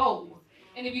people.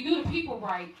 And if you do the people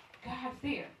right, God's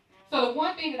there. So the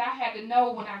one thing that I had to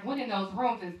know when I went in those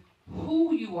rooms is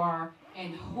who you are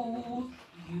and whose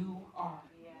you are.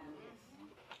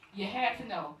 You had to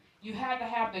know. You had to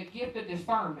have the gift of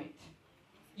discernment.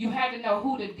 You had to know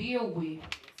who to deal with.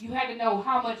 You had to know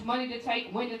how much money to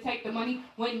take, when to take the money,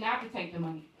 when not to take the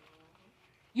money.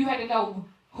 You had to know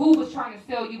who was trying to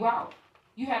sell you out.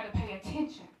 You had to pay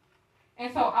attention.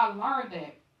 And so I learned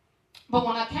that. But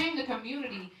when I came to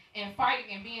community and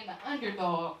fighting and being the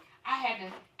underdog,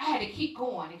 I had to keep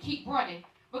going and keep running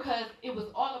because it was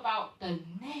all about the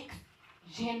next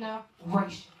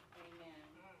generation.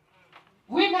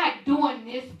 We're not doing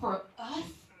this for us.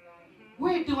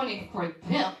 We're doing it for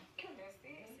them.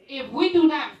 If we do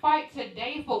not fight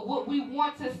today for what we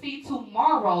want to see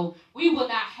tomorrow, we will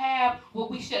not have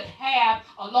what we should have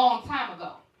a long time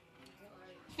ago.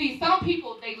 See, some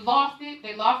people, they lost it.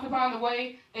 They lost it on the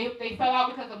way. They fell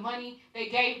out because of money. They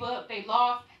gave up. They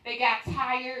lost. They got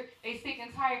tired. They sick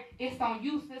and tired. It's on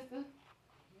you, sister.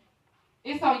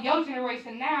 It's on your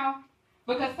generation now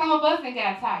because some of us ain't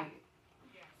got tired.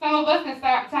 Some of us ain't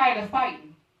tired of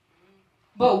fighting.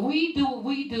 But we do what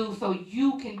we do so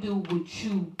you can do what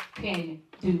you can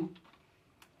do.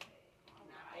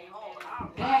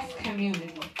 That's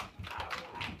community.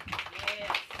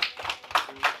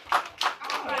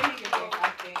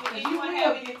 You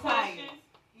will get tired.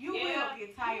 You will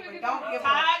get tired, but don't give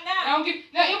up. Don't get.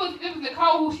 No, it was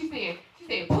Nicole who she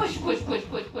said push.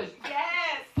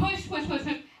 Yes. Push.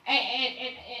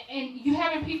 And you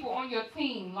having people on your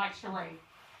team like Sheree,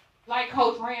 like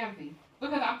Coach Ramsey.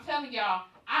 Because I'm telling y'all,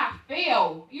 I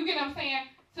failed. You get what I'm saying?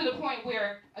 To the point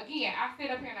where, again, I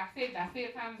sit up here and I said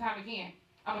it time and time again.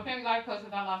 I'm a family life coach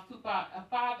because I lost a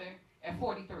father at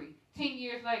 43. 10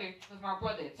 years later, it was my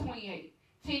brother at 28.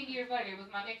 10 years later, it was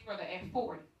my next brother at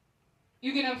 40.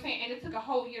 You get what I'm saying? And it took a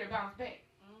whole year to bounce back.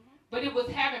 But it was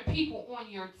having people on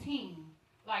your team,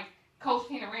 like Coach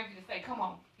Tina Ramsey, to say, come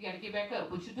on, you got to get back up.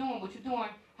 What you doing?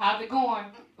 How's it going?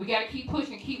 We got to keep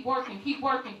pushing, keep working, keep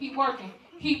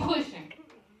pushing.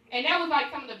 And that was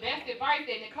like some of the best advice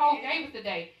that Nicole gave us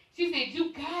today. She said,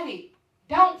 you got it.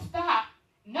 Don't stop.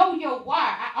 Know your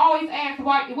why. I always ask,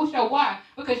 what's your why?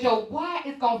 Because your why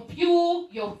is going to fuel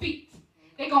your feet.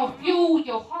 They're going to fuel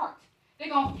your heart. They're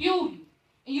going to fuel you.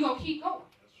 And you're going to keep going.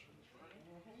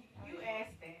 You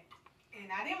asked that. And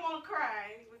I didn't want to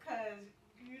cry because,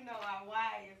 you know, our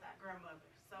why is our grandmother.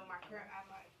 So my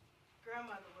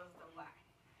grandmother was the why.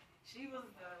 She was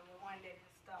the one that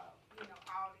installed, you know,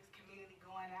 all this community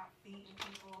going out, feeding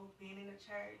people, being in the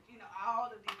church, you know, all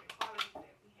the different qualities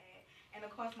that we had. And of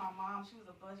course, my mom, she was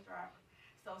a bus driver.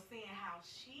 So seeing how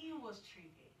she was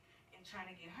treated and trying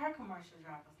to get her commercial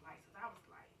driver's license, I was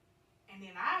like, and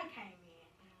then I came in,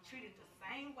 treated the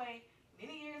same way.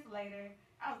 Many years later,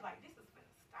 I was like, this is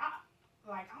gonna stop.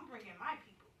 Like, I'm bringing my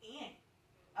people in,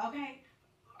 okay?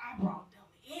 I brought them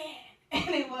in.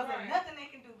 And it wasn't nothing they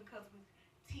can do because we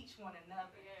teach one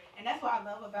another. And that's what I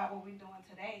love about what we're doing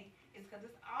today, is because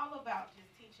it's all about just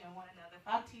teaching one another. If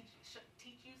I teach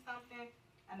you something,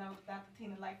 I know Dr.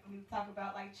 Tina likes for me to talk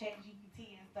about like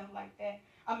ChatGPT and stuff like that.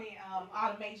 I mean,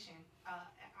 automation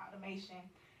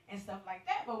and stuff like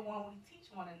that. But when we teach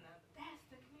one another, that's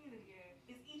the community.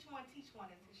 It's each one teach one,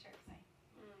 as the shirt saying.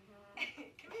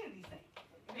 Community saying.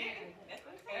 That's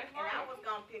what I'm saying. And I was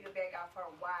gonna piggyback off her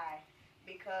why,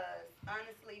 because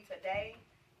honestly today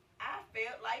I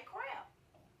felt like crap.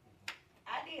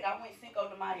 I did. I went Cinco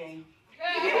de Mayo.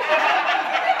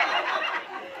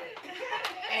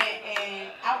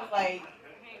 and I was like,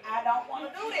 I don't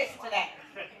want to do this today.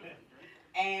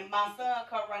 And my son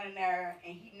come running there,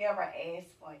 and he never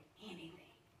asked for anything.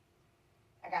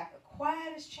 I got the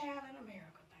quietest child in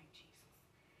America, thank Jesus.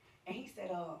 And he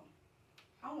said,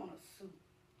 I want a suit.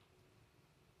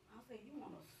 I said, you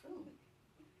want a suit?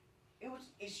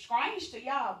 It's strange to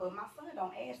y'all, but my son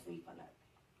don't ask me for nothing.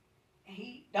 And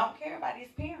he don't care about his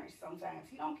parents sometimes.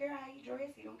 He don't care how he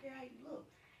dress. He don't care how he look.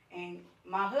 And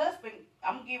my husband,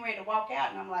 I'm getting ready to walk out,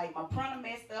 and I'm like, my printer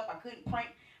messed up. I couldn't print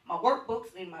my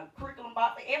workbooks and my curriculum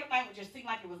box. Everything would just seem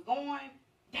like it was going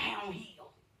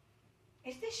downhill.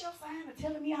 Is this your sign of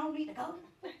telling me I don't need to go?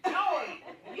 No,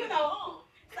 you know.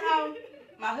 So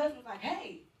my husband's like,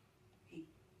 hey,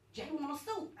 Jay want a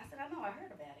suit. I said, I know, I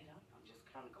heard about it. I'm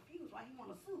just kind of confused why he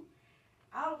want a suit.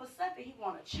 All of a sudden, he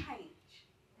want to change.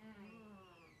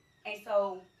 And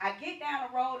so I get down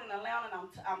the road in Atlanta, and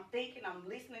I'm thinking, I'm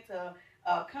listening to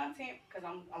content, because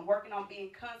I'm working on being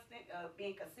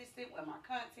consistent with my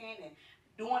content and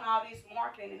doing all this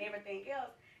marketing and everything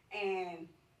else. And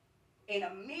in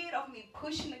the mid of me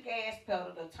pushing the gas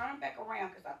pedal to turn back around,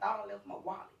 because I thought I left my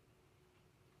wallet.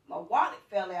 My wallet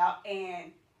fell out,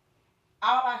 and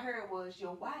all I heard was,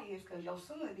 your why is because your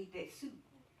son need that suit.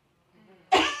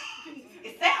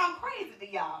 It sounds crazy to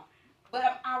y'all.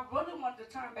 But I really wanted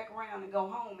to turn back around and go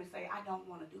home and say, I don't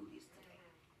want to do this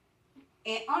today.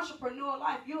 In entrepreneur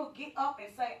life, you'll get up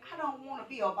and say, I don't want to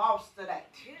be a boss today.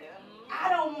 I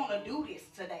don't want to do this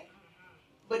today.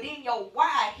 But then your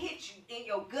why hits you in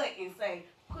your gut and say,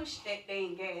 push that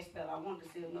dang gas pedal. I wanted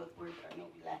to say another word, but I know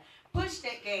we lie. Push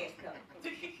that gas pedal.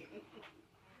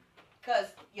 Because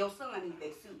your son needs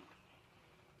that suit.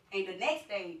 And the next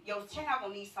day, your child will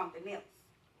need something else.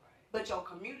 But your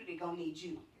community going to need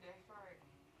you. That's right.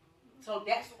 So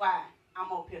that's why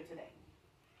I'm up here today.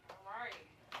 All right.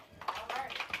 All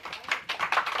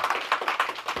right.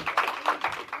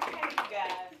 Okay, you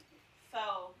guys.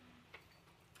 So,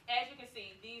 as you can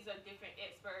see, these are different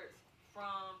experts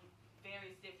from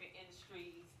various different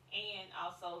industries, and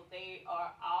also they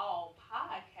are all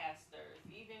podcasters.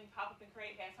 Even Pop Up and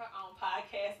Craig has her own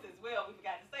podcast as well. We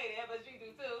forgot to say that, but she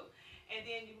do too. And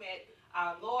then you met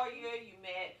our lawyer, you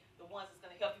met the ones that's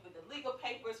going to help you with the legal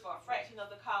papers for a fraction of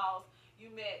the cost.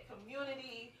 You met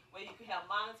community, where you can help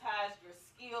monetize your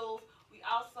skills. We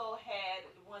also had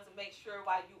the ones to make sure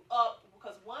while you up,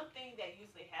 because one thing that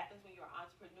usually happens when you're an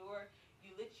entrepreneur,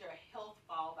 you let your health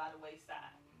fall by the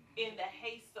wayside in the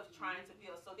haste of trying to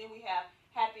build. So then we have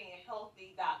Happy and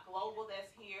Healthy Global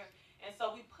that's here. And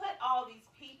so we put all these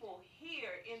people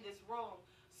here in this room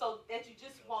so that you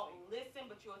just won't listen,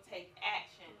 but you'll take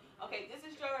action. Okay, this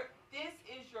is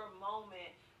your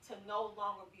moment to no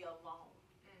longer be alone.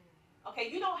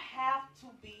 Okay, you don't have to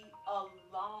be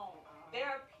alone. There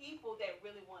are people that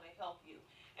really want to help you.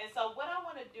 And so what I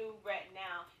want to do right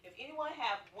now, if anyone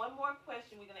have one more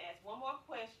question, we're going to ask one more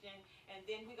question, and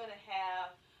then we're going to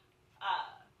have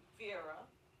Vera.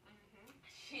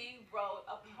 She wrote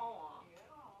a poem.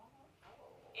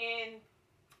 And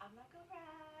I'm not going to cry.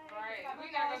 Right.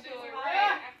 We're not going to do it.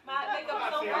 Right. My makeup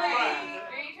so We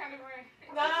ain't trying to cry.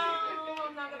 No,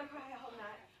 I'm not going to cry. I hope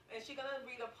not. And she's going to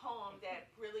read a poem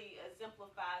that really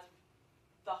exemplifies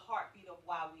the heartbeat of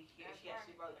why we're here. She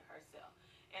actually wrote it herself.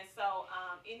 And so,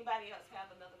 anybody else have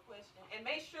another question? And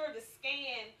make sure to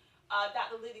scan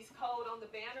Dr. Liddy's code on the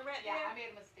banner right there. Yeah, I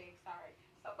made a mistake. Sorry.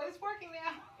 So, but it's working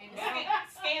now. And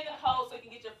scan the code so you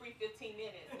can get your free 15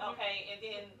 minutes, okay? And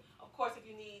then, of course, if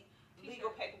you need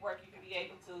legal paperwork, you can be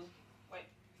able to,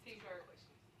 T-shirt.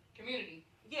 Community.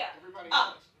 yeah. Everybody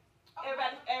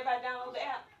Everybody download the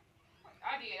app.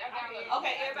 I did. I downloaded.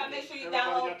 Okay, everybody make sure you Everybody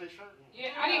download. got their shirt?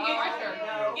 Yeah, I didn't get my shirt.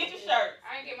 No. Get your shirt.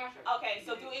 I didn't get my shirt. Okay,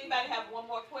 so do anybody have one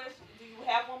more question? Do you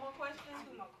have one more question?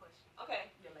 Two more questions. Okay,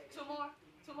 Your lady. two more?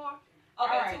 Two more? All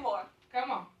Okay, right. two more.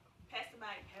 Come on. Pass the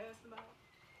mic. Pass the mic.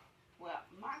 Well,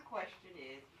 my question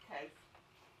is, because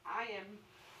I am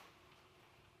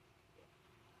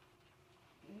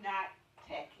not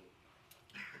techy.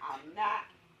 I'm not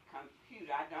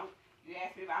computer. You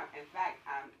asked me about, in fact,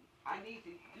 I need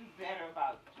to do better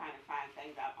about trying to find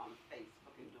things out on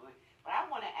Facebook and doing. But I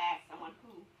want to ask someone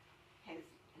who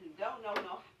don't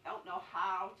know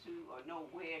how to or know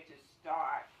where to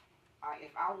start.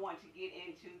 If I want to get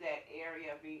into that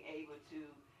area of being able to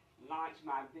launch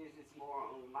my business more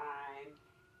online,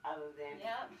 other than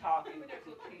talking to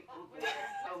people that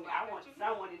told me, I want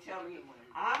someone to tell me,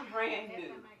 I'm brand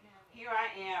new. Here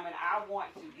I am, and I want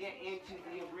to get into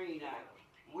the arena.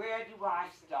 Where do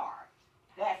I start?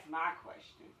 That's my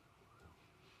question.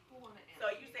 So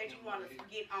you said you want to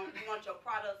get on, you want your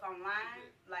products online?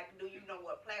 Like, do you know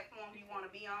what platform you want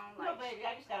to be on? No, Like, baby,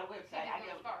 I just got a website.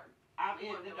 Start. I'm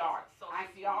in the dark. I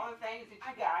see all the things that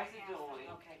you guys are doing.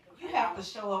 okay, You have to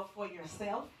show up for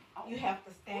yourself. You have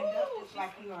to stand up just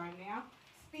like you are now,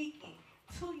 speaking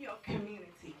to your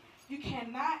community. You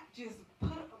cannot just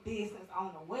put a business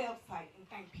on a website and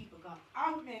think people are going to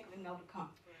automatically know to come.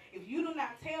 If you do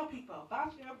not tell people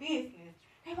about your business,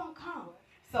 they won't come.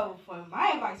 So for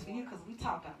my advice for you, because we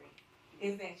talked already,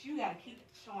 is that you got to keep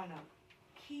showing up.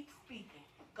 Keep speaking.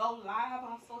 Go live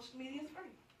on social media. It's free.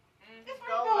 It's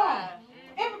free to go live.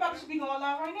 Everybody should be going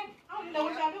live right now. I don't even know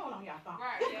what y'all doing on y'all phone.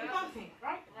 Right. This is content,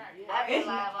 right? Right. I've been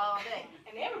live all day.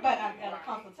 And everybody out there got a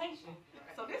consultation.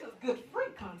 So this is good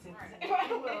free content. Right.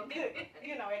 Well, good,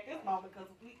 at this moment, because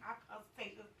our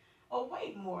consultations are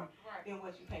way more Right. than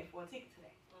what you pay for a ticket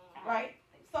today. Right?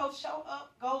 So show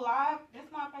up, go live.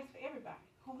 That's my advice for everybody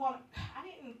who I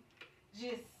didn't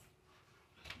just,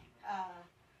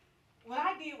 what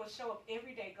I did was show up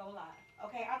every day, go live.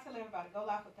 Okay, I tell everybody, go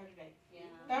live for 30 days. Yeah.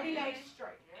 30 days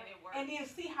straight. And it works. And then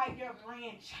see how your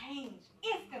brand changed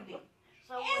instantly.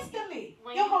 So Instantly.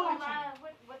 when Your you whole go life changed.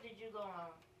 live, what did you go on?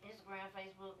 Instagram,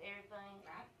 Facebook, everything?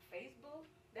 Facebook.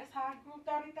 That's how I grew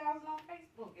 30,000 on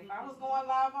Facebook. If I was going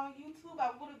live on YouTube,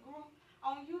 I would have grew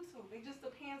on YouTube. It just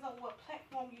depends on what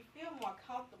platform you feel more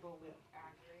comfortable with.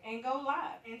 And go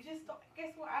live. And just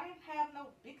guess what? I didn't have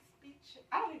no big speech.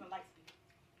 I don't even like speaking,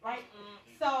 right?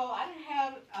 So I didn't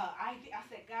have idea. I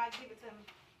said, God, give it to me.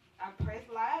 I pressed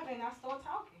live and I started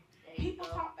talking. People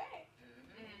talk back.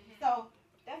 So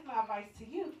that's my advice to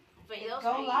you. For your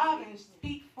Go speech, live and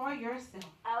speak for yourself.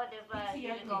 I would advise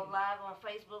you to go community. live on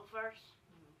Facebook first,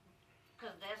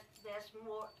 cause that's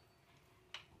more.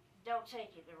 Don't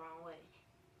take it the wrong way.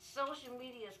 Social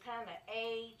media is kind of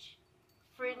age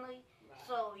friendly,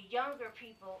 so younger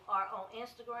people are on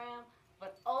Instagram,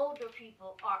 but older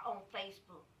people are on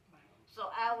Facebook.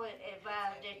 So I would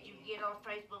advise that you get on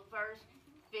Facebook first,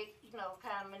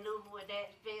 kind of maneuver with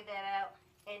that, figure that out,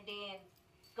 and then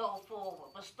go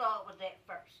forward. But start with that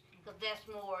first, because that's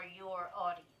more your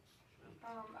audience.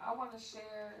 I want to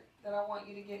share that I want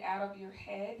you to get out of your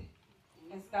head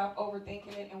and stop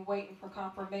overthinking it and waiting for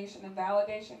confirmation and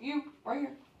validation. You, right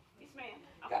here. Yes, ma'am.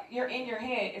 You're in your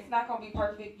head. It's not going to be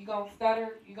perfect. You're going to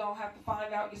stutter. You're going to have to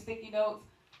find out your sticky notes.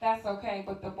 That's okay.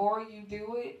 But the more you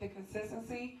do it, the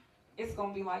consistency, it's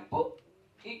going to be like, boop.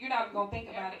 You're not going to think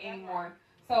about it anymore.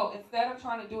 So instead of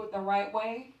trying to do it the right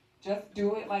way, just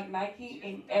do it like Nike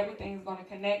and everything's going to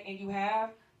connect and you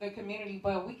have the community.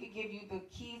 But we could give you the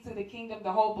keys to the kingdom,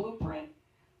 the whole blueprint.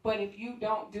 But if you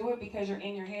don't do it because you're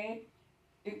in your head,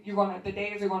 the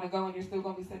days are going to go and you're still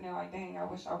going to be sitting there like, dang, I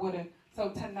wish I would have. So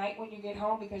tonight when you get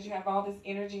home, because you have all this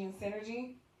energy and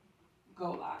synergy,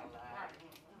 go live.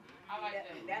 I like that.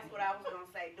 That's what I was going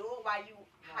to say. Do it while you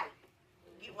hype.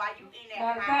 While you in that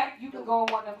Matter of fact, you can go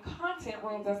in one of them content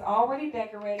rooms that's already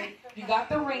decorated. You got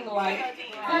the ring light.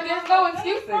 There's no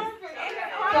excuses.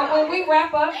 So when we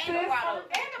wrap up, sis,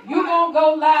 you going to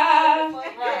go live.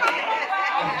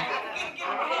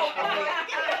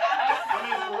 I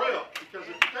mean, for real, because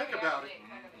if you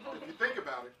think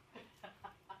about it,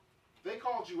 they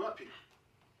called you up here,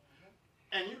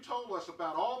 and you told us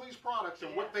about all these products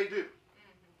and what they do.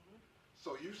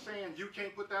 So you saying you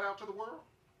can't put that out to the world?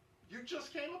 You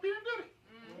just came up here and did it.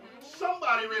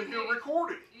 Somebody in here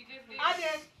recorded it. I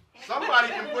did. Somebody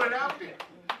can put it out there.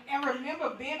 And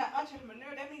remember, being an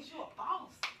entrepreneur, that means you're a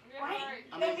boss, right?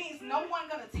 That means no one's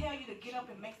going to tell you to get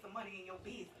up and make some money in your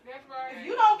business. That's right. If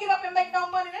you don't get up and make no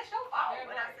money, that's your fault.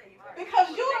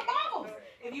 Because you're the boss.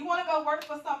 If you want to go work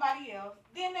for somebody else,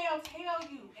 then they'll tell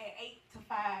you at 8 to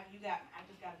 5, I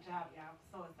just got a job, y'all.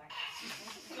 So it's like,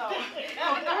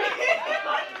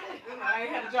 I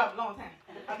ain't had a job a long time.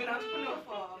 I've been an entrepreneur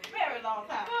for a very long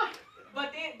time.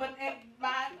 But is he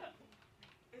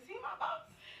my boss?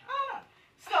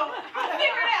 So I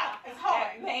figured it out. It's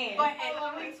hard. Man. But at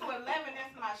 3 to 11,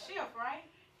 that's my shift, right?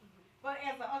 But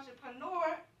as an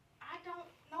entrepreneur,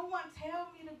 no one tell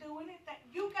me to do anything.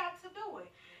 You got to do it.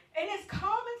 And it's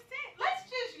common sense. Let's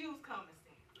just use common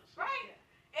sense, right?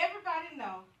 Everybody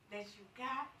know that you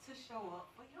got to show up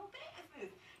for your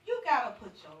business. You got to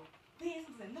put your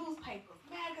business in newspapers,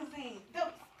 magazines,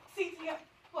 the CTF.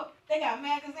 Look, they got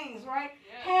magazines, right?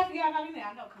 Yeah. Half of y'all not in there.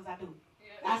 I know because I do.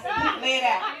 Yeah. I see people lay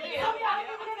it out. Some of y'all not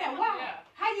even in there. Why? Yeah.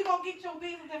 How you going to get your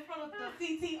business in front of the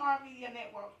CTR Media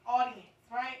Network audience,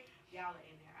 right? Y'all are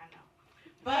in there, I know.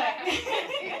 But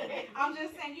I'm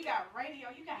just saying, you got radio,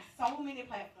 you got so many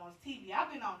platforms. TV, I've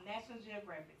been on National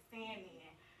Geographic, CNN.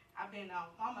 I've been on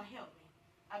Mama Help Me.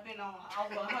 I've been on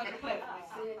over 100 platforms.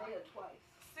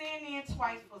 CNN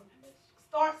twice for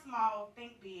Start Small,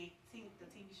 Think Big, the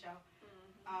TV show.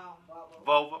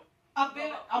 Volvo.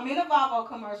 I'm in a Volvo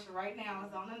commercial right now.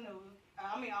 It's on the news.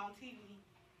 On TV.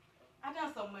 I've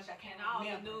done so much I can't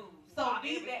remember. So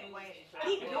be that way.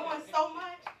 Keep doing so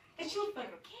much that you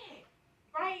forget,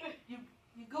 right? You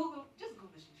just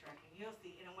Google she tracking. You'll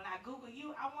see. And when I Google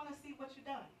you, I want to see what you've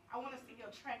done. I want to see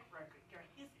your track record, your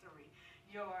history,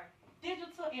 your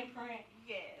digital imprint.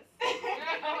 Yes.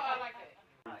 I like that.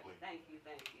 Thank you.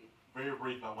 Very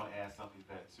brief, I want to add something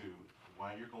to that too.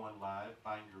 While you're going live,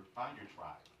 find your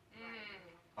tribe.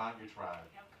 Find your tribe.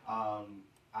 I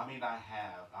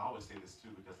always say this too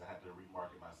because I had to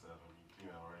remarket myself and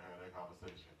or have that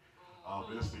conversation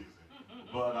this season.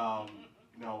 But I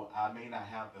may not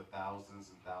have the thousands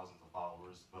and thousands of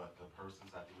followers, but the persons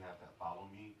that do have that follow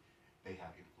me, they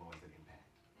have influence and impact.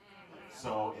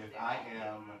 So if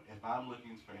I'm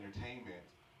looking for entertainment,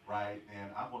 right, then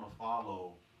I'm going to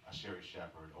follow a Sherry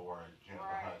Shepherd or a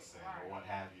Jennifer Hudson or what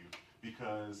have you,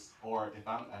 or if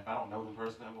I don't know the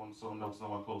person, I'm going to know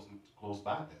someone close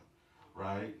by them,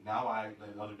 right? Now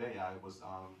the other day I was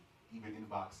even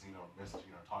inboxing or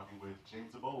messaging or talking with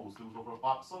James DeBose, who's over at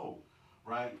Fox Soul,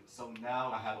 right? So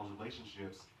now I have those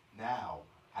relationships. Now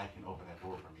I can open that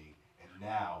door for me, and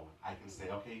now I can say,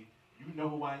 okay, You know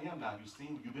who I am now.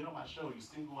 You've been on my show. You've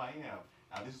seen who I am.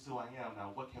 Now this is who I am.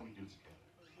 Now what can we do together?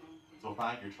 So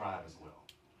find your tribe as well.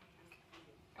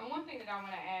 And one thing that I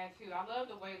want to add too, I love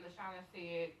the way LaShawna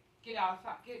said, get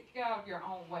outside, get out of your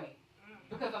own way,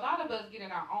 because a lot of us get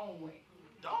in our own way.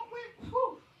 Don't we?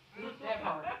 Whew, that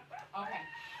part. Okay.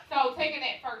 So taking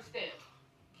that first step,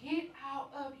 get out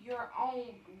of your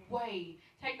own way.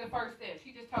 Take the first step.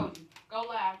 She just told you, go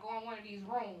live, go in one of these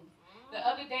rooms. The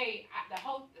other day, the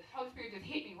Holy Spirit just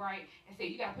hit me, right, and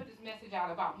said, you got to put this message out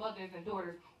about mothers and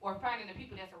daughters, or finding the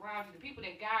people that's around you, the people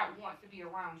that God wants to be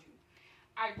around you.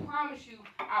 I promise you,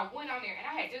 I went on there, and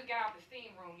I had just got out the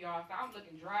steam room, y'all, so I'm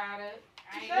looking dried up.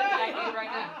 I ain't looking like this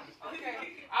right now.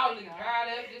 Okay. I was looking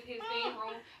dried up, just hit steam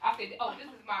room. I said, oh,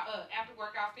 this is my after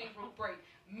workout steam room break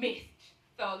message.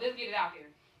 So let's get it out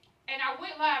there. And I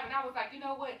went live, and I was like, you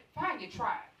know what? Find your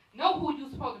tribe. Know who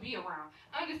you're supposed to be around.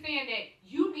 Understand that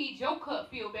you need your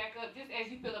cup filled back up just as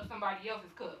you fill up somebody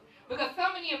else's cup. Because so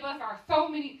many of us are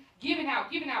giving out,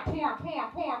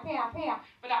 pouring,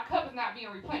 but our cup is not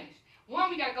being replenished. One,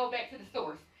 we got to go back to the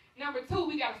source. Number two,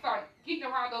 we got to start getting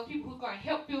around those people who's going to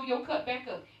help fill your cup back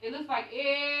up. It looks like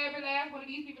every last one of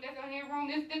these people that's in the room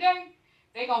today,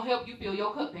 they're going to help you fill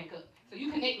your cup back up. So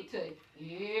you connect to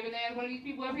every last one of these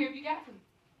people up here if you got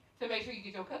to make sure you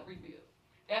get your cup refilled.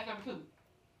 That's number two.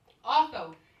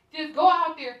 Also, just go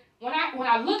out there. When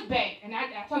I look back, and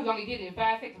I told you I only did it in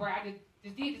 5 seconds, where I just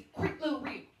did this quick little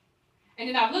reel. And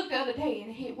then I looked the other day and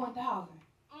it hit 1,000.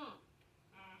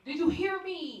 Did you hear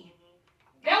me?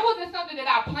 That wasn't something that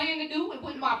I planned to do. It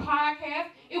wasn't my podcast.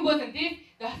 It wasn't this.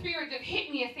 The Spirit just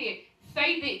hit me and said,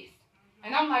 say this.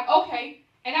 And I'm like, okay.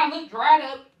 And I looked dried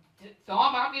up. So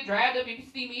I'm out there dried up. If you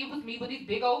see me, it was me with these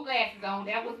big old glasses on.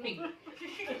 That was me.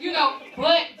 You know,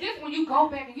 but just when you go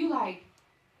back and you like,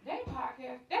 that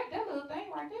podcast, that little thing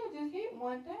right there just hit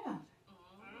 1,000.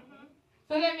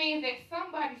 So that means that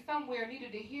somebody somewhere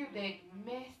needed to hear that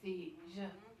message.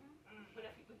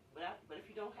 But if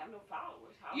you don't have no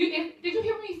followers, how? Did you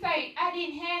hear me say I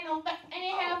didn't have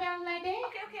family like that?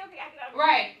 Okay, I got it.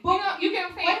 Right. You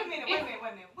get what I'm saying? Wait a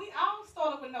minute. We all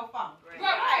started with no followers.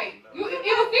 Right. It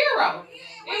was zero.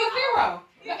 It was zero.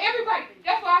 So everybody.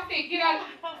 That's why I said get out.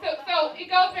 So it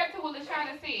goes back to what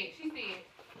LaShawna said. She said,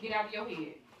 get out of your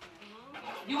head.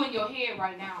 You in your head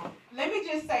right now. Let me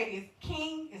just say this.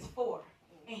 King is 4,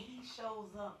 and he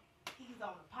shows up. He's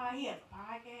on the pod. He has a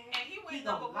podcast. And he went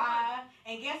on live.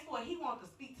 And guess what? He wants to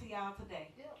speak to y'all today.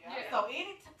 Yeah. So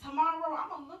tomorrow, I'm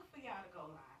going to look for y'all to go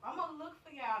live. I'm going to look for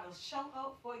y'all to show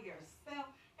up for yourself.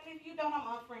 And if you don't, I'm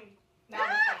unfriending. Now,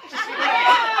 I'm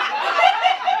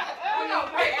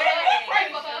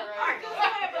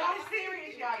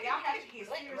serious, y'all. Y'all have to get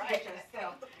serious with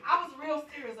yourself. I was real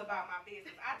serious about my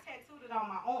business. I tattooed it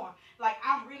on my arm. Like,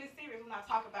 I'm really serious when I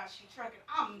talk about she trucking.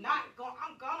 I'm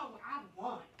gonna win. I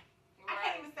won. I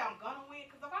can't even say I'm gonna win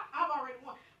because I've already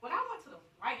won. When I went to the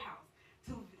White House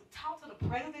to talk to the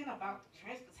president about the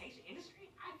transportation industry,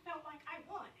 I felt like I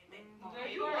won. So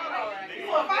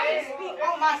if I didn't speak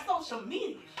on my social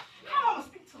media, how am I gonna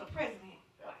speak to the president?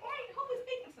 Who we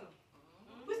speaking to?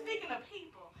 We're speaking to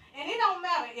people. And it don't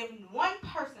matter if one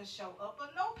person show up or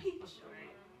no people show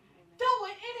up. Do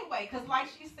it anyway, because like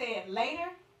she said, later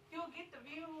you'll get the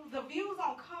views. The views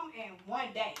don't come in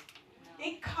one day.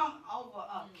 It come over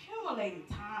accumulated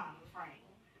time frame.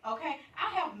 Okay? I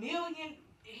have million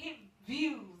hit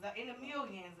views in the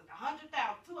millions, 100,000,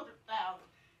 200,000.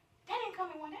 That didn't come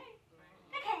in one day.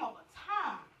 That came over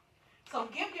time. So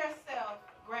give yourself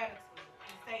gratitude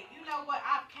and say, you know what?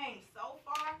 I've came so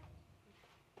far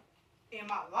in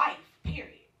my life,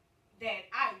 period, that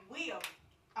I will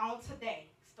on today.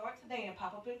 Start today and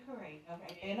pop up in Korea,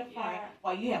 okay? In the front,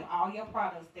 while you have all your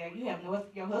products there. You have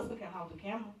your husband can hold the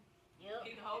camera.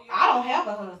 Yep. I don't have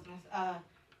a husband,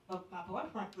 but my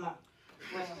boyfriend,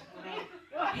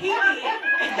 he did.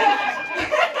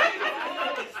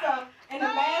 So, and the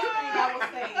last thing I would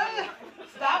say is,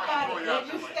 stop by the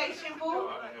education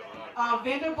booth,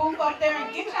 vendor booth up there,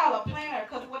 and get y'all a planner,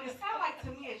 because what it sounds like to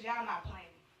me is y'all not planning.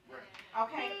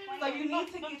 Okay? So you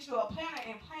need to get you a planner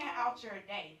and plan out your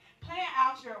day. Plan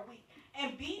out your week.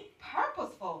 And be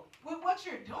purposeful with what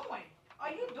you're doing. Are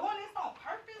you doing this on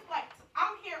purpose? Like,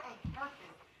 I'm here on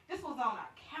purpose. This was on our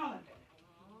calendar.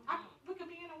 We could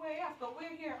be anywhere else, but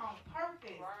we're here on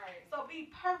purpose. Right. So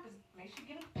be purpose. Make sure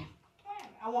you get a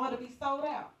planner. I want her to be sold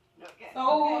out.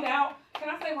 Sold out. Can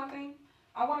I say one thing?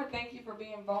 I want to thank you for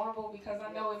being vulnerable, because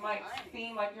I know it might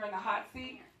seem like you're in the hot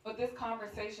seat, but this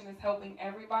conversation is helping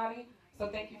everybody. So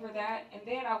thank you for that. And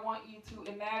then I want you to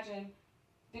imagine,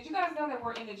 did you guys know that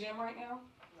we're in the gym right now?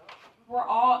 We're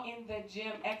all in the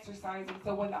gym exercising.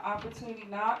 So when the opportunity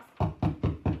knocks,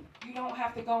 you you don't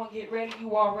have to go and get ready.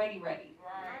 You already ready.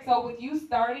 Right. So with you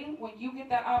starting, when you get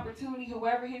that opportunity,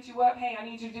 whoever hits you up, hey, I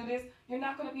need you to do this, you're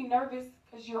not going to be nervous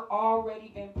because you're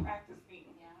already been practicing.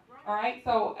 All right,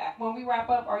 so when we wrap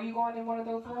up, are you going in one of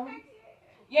those rooms?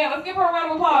 Yeah, let's give her a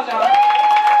round of applause, y'all.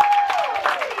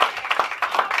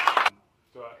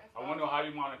 So I want to know how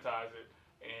you monetize it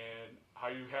and how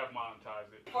you have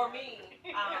monetized it. For me,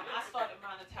 I started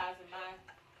monetizing my,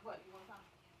 what, you want to talk?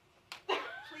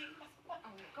 Please.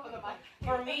 Go ahead.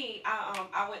 For me,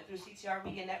 I went through CTR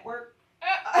Media Network.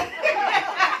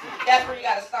 That's where you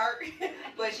got to start.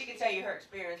 But she can tell you her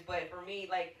experience. But for me,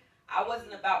 like, I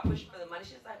wasn't about pushing for the money.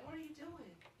 She was like, what are you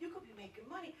doing? You could be making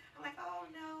money. I'm like, oh,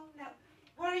 no.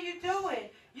 What are you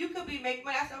doing? You could be making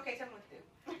money. I said, okay, tell me what to do.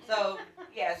 So,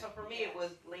 yeah, so for me, it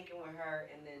was linking with her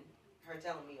and then her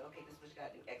telling me, okay, this is what you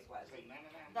got to do, X, Y, Z.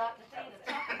 Dr. Tina,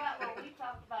 talk about what we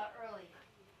talked about earlier,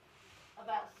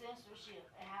 about censorship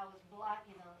and how it's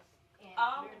blocking us and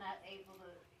we're not able to,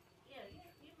 you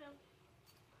know.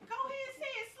 Go ahead and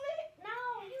say it, Slick.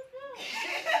 No, you good.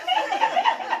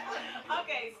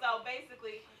 Okay, so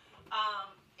basically,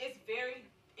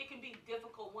 it can be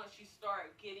difficult once you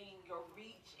start getting your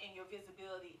reach and your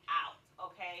visibility out,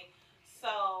 okay?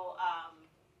 So,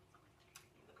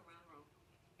 look around the room.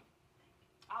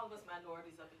 All of us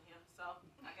minorities up in here, so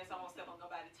I guess I won't step on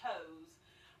nobody's toes.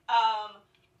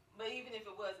 But even if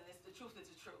it wasn't, the truth is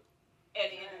the truth at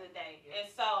the end of the day. And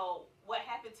so what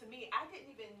happened to me, I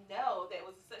didn't even know there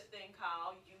was such thing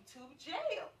called YouTube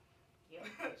jail.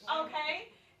 Okay?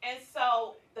 And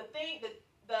so the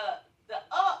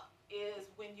up is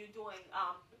when you're doing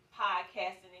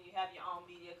podcasting and you have your own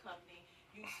media company,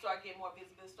 you start getting more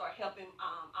visibility, start helping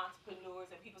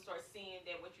entrepreneurs, and people start seeing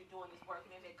that what you're doing is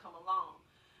working and they come along.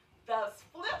 The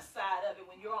flip side of it,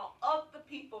 when you're on other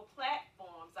people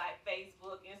platforms like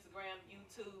Facebook, Instagram,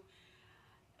 YouTube,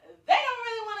 they don't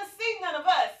really want to see none of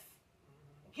us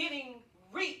getting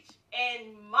reach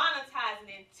and monetizing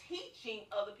and teaching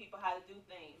other people how to do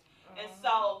things. And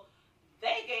so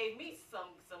they gave me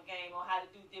some game on how to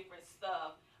do different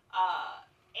stuff.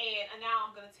 And now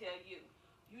I'm going to tell you,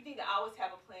 you need to always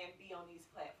have a plan B on these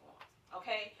platforms.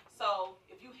 Okay? So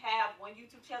if you have one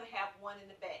YouTube channel, have one in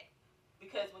the back.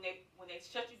 Because when they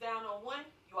shut you down on one,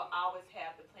 you will always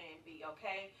have the plan B,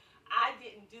 okay? I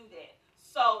didn't do that.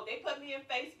 So they put me in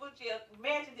Facebook jail.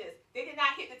 Imagine this. They did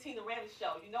not hit the Tina Ramsey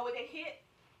show. You know what they hit?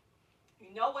 You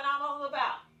know what I'm all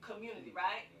about? Community,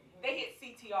 right? They hit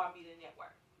CTR Media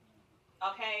Network.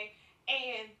 Okay?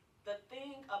 And the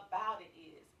thing about it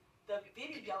is, the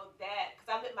video that, because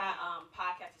I let my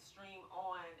podcast stream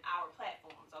on our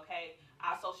platforms, okay?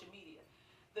 Our social media.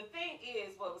 The thing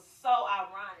is, what was so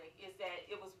ironic is that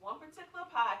it was one particular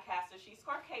podcaster, she's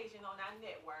Caucasian on our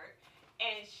network,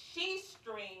 and she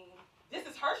streamed, this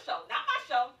is her show, not my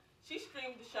show, she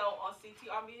streamed the show on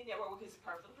CTR Media Network, which is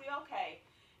perfectly okay.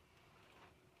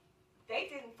 They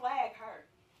didn't flag her.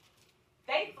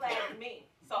 They flagged me.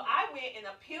 So I went and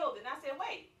appealed and I said,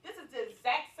 wait, this is the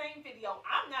exact same video.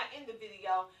 I'm not in the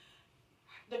video.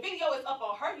 The video is up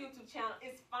on her YouTube channel.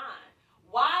 It's fine.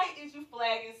 Why is you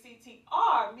flagging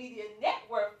CTR Media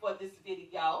Network for this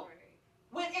video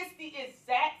when it's the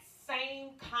exact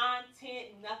same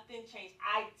content, nothing changed,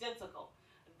 identical?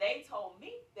 They told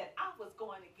me that I was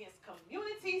going against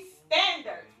community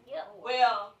standards.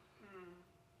 Well,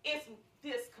 it's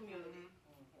this community,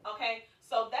 okay?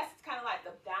 So that's kind of like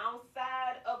the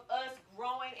downside of us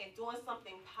growing and doing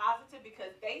something positive,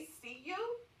 because they see you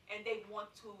and they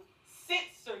want to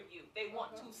censor you. They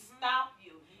want to stop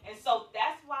you. And so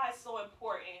that's why it's so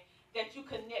important that you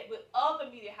connect with other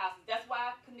media houses. That's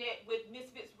why I connect with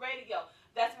Misfits Radio.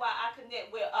 That's why I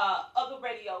connect with other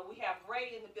radio. We have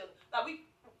Ray in the building.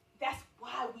 That's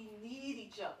why we need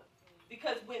each other.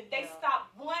 Because when they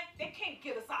stop one, they can't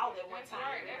get us all at one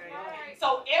time. That's right.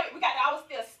 So we got to always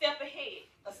stay a step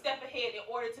ahead in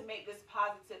order to make this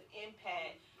positive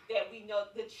impact that we know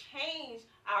to change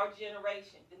our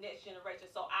generation, the next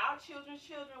generation. So our children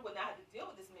will not have to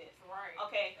deal with this mess. Right.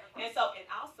 Okay. And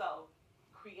also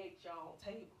create your own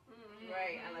table.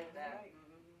 Right. I like that.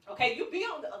 Okay, you be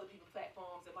on the other people's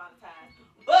platforms and monetize,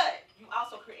 but you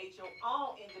also create your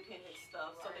own independent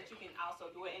stuff so that you can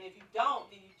also do it. And if you don't,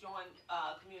 then you join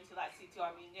a community like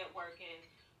CTR Media Network and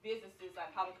businesses like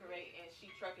Power Create and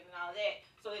Sheep Trucking and all that,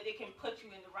 so that they can put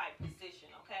you in the right position,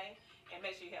 okay? And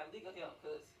make sure you have legal help,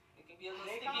 because it can be a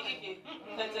little sticky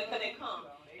because they come.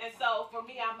 And so for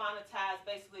me, I monetize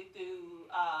basically through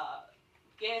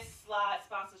guest slots,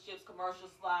 sponsorships,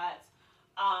 commercial slots,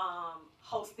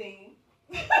 hosting.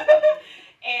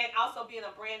 And also being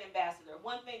a brand ambassador.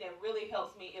 One thing that really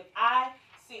helps me, if I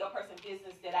see a person's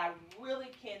business that I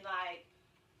really can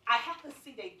I have to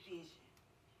see their vision.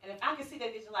 And if I can see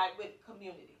their vision, like with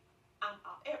community,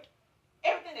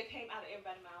 everything that came out of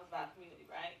everybody's mouth was about community,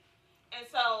 right? And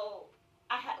so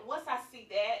once I see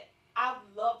that, I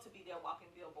love to be there walking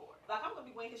billboard. Like I'm gonna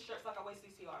be wearing his shirts like I wear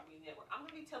CCR Media Network. I'm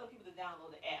gonna be telling people to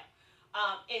download the app,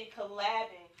 and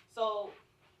collabing. So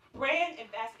brand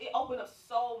ambassador, it opened up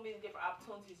so many different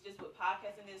opportunities just with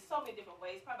podcasting. There's so many different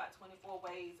ways, probably about 24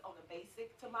 ways on the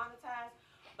basic to monetize.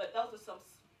 But those are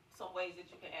some ways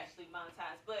that you can actually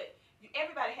monetize. But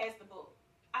everybody has the book.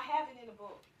 I have it in the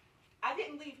book. I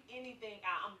didn't leave anything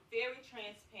out. I'm very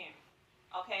transparent,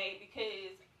 okay?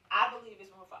 Because I believe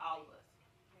it's room for all of us.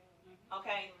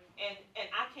 Okay, and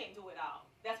I can't do it all.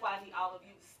 That's why I need all of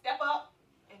you to step up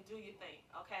and do your thing.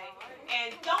 Okay,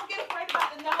 and don't get afraid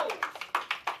about the no's.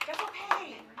 That's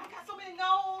okay. I got so many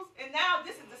no's, and now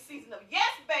this is the season of yes,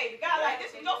 baby. God, like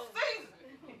this is your season.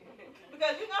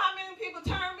 Because you know how many people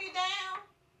turn me down,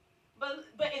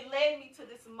 but it led me to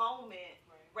this moment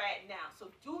right now.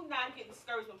 So do not get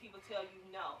discouraged when people tell you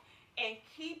no, and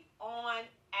keep on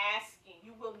asking.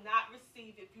 You will not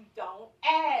receive if you don't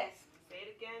ask. Say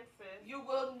it again, sis. You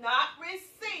will not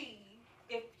receive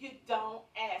if you don't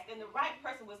ask. And the right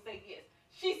person will say yes.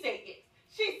 She said yes.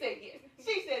 She said yes.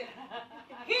 She said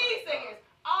he said yes.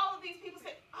 All of these people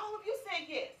said, all of you said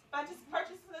yes. By just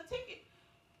purchasing a ticket,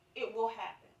 it will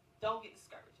happen. Don't get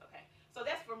discouraged, okay? So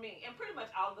that's for me. And pretty much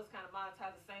all of us kind of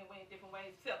monetize the same way in different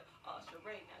ways, except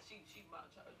Sheree now, she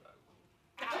monetizes right.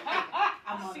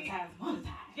 I monetize.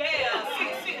 Yeah,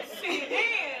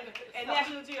 CNN and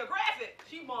National Geographic.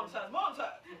 She monetize.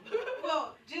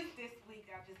 Well, just this week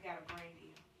I just got a brand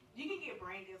deal. You can get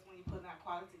brand deals when you put out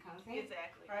quality content.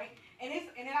 Exactly. Right? And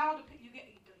it all depends. You get,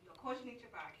 of course, you need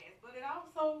your podcast, but it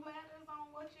also matters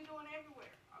on what you're doing everywhere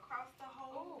across the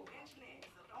whole internet.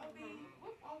 So don't be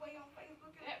one way on Facebook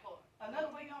and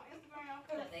another way on Instagram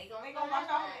because they gonna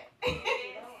watch all that.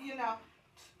 You know.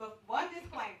 But one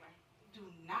disclaimer. Do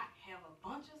not have a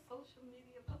bunch of social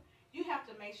media. You have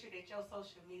to make sure that your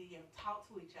social media talk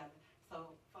to each other.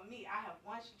 So for me, I have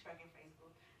one She Trucking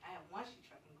Facebook. I have one She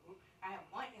Trucking group. I have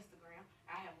one Instagram.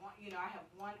 I have one, I have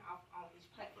one on each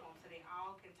platform so they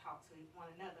all can talk to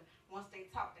one another. Once they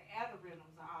talk, the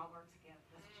algorithms will all work together.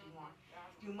 That's what you want.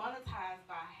 You monetize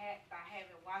by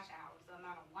having watch hours, the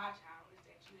amount of watch hours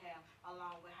that you have,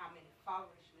 along with how many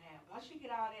followers you have. Once you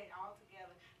get all that all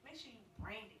together, make sure you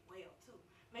brand it well too.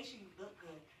 Make sure you look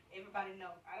good. Everybody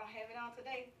know. I don't have it on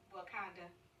today, but kind of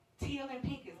teal and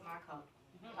pink is my color.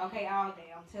 Okay, all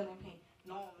day I'm teal and pink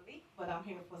normally, but I'm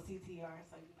here for CTR,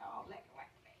 so you know all black and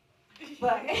white today.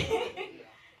 But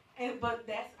but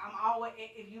I'm always.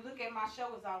 If you look at my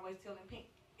show, it's always teal and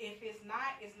pink. If it's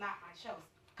not my show.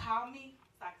 Call me,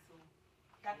 so I can sue.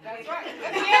 That's right.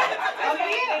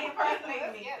 Okay,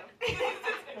 impersonate me.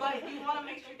 But you want to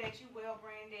make sure that you well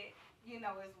branded.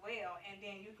 As well, and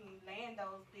then you can land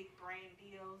those big brand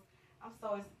deals. I'm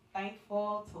so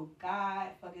thankful to God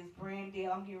for this brand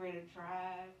deal. I'm getting ready to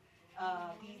drive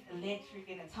these electric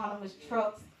and autonomous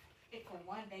trucks for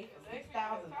one day for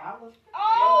 $6,000.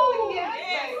 Oh, yes.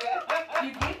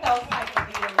 You get those type of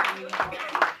deals when you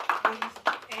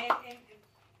and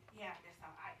yeah, that's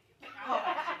how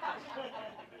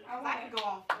I can go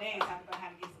on for days talking about how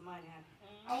to get some money.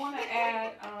 I want to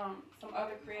add some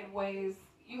other creative ways.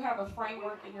 You have a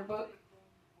framework in your book.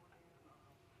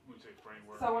 When you say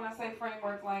framework. So when I say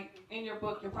framework, like in your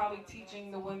book, you're probably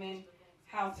teaching the women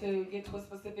how to get to a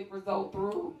specific result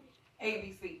through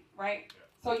ABC, right? Yeah.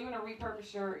 So you want to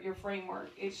repurpose your framework.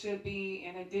 It should be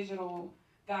in a digital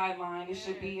guideline. It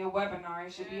should be a webinar.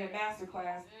 It should be a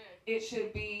masterclass. It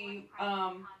should be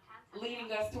leading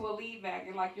us to a lead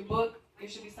magnet. Like your book, it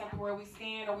should be something where we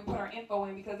scan or we put our info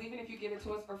in, because even if you give it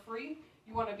to us for free,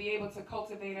 you want to be able to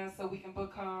cultivate us so we can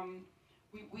become,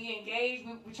 we engage,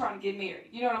 we trying to get married.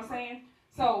 You know what I'm saying?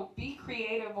 So be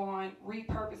creative on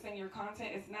repurposing your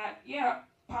content. It's not,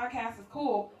 podcast is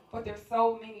cool, but there's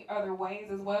so many other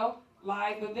ways as well.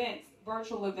 Live events,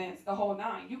 virtual events, the whole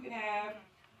nine. You can have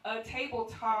a table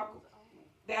talk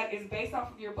that is based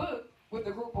off of your book with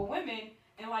a group of women,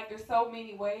 and there's so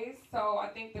many ways. So I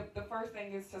think the first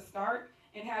thing is to start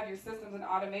and have your systems and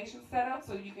automation set up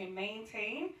so you can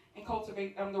maintain and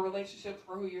cultivate the relationships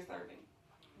for who you're serving.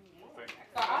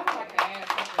 So I would like to add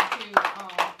something too,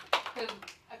 because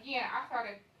again, I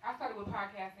started with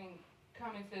podcasting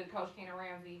coming to Coach Tina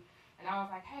Ramsey, and I was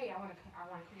like, hey, I want to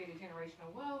create a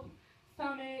generational wealth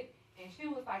summit, and she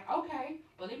was like, okay,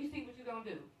 well let me see what you're gonna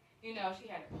do. She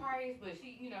had a price, but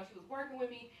she was working with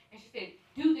me, and she said,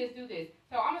 do this.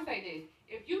 So I'm gonna say this: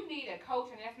 if you need a coach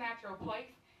and that's not your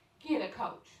place, get a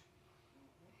coach.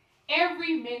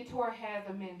 Every mentor has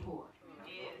a mentor.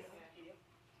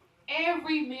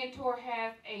 Every mentor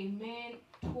has a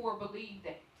mentor. Believe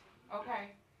that.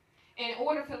 Okay? In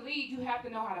order to lead, you have to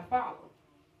know how to follow.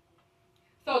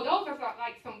 So those are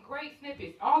like some great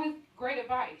snippets. All this great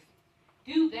advice.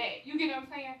 Do that. You get what I'm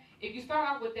saying? If you start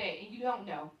off with that and you don't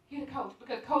know, get a coach.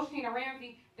 Because Coach Tina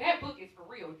Ramsey, that book is for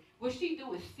real. What she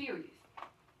do is serious.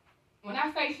 When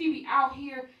I say she be out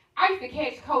here, I used to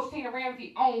catch Coach Tina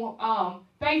Ramsey on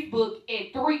Facebook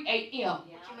at 3 a.m. What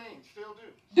you mean? Still do.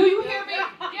 Do you hear me?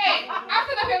 Yeah. I'm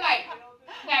sitting up here like,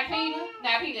 now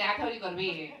Tina, I told you to go to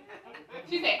bed.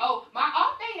 She said, oh, my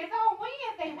off day is on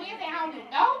Wednesday. Wednesday, I don't do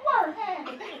no work,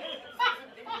 honey.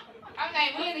 I'm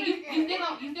like, Wednesday,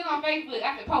 you still on Facebook?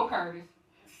 I said, Poe Curtis.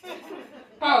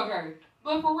 Poe Curtis.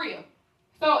 But for real.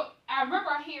 So I remember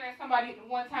hearing somebody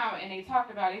one time, and they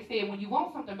talked about it. They said, when you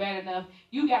want something bad enough,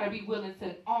 you got to be willing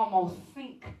to almost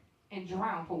sink and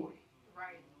drown for it.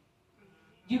 Right.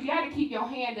 You got to keep your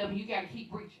hand up, and you got to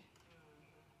keep reaching.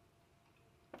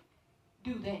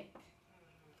 Do that.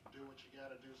 Do what you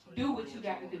gotta do. So Do what you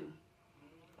got to do.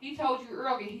 He told you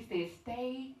earlier, he said,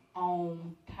 stay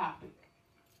on topic.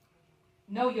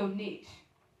 Know your niche.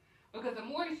 Because the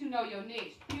more that you know your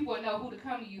niche, people will know who to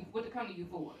come to you, what to come to you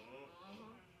for.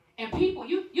 And people,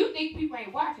 you think people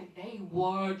ain't watching. They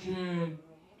watching.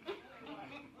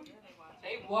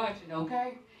 They watching,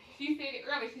 okay? She said it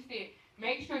earlier. She said,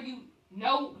 make sure you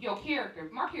know your character.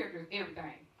 My character is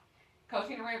everything. Coach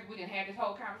Tina Ramsey, we didn't have this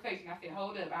whole conversation. I said,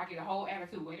 hold up, I get a whole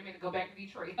attitude. Wait a minute, go back to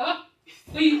Detroit.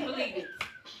 Please believe it.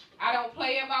 I don't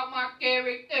play about my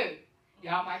character.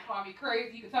 Y'all might call me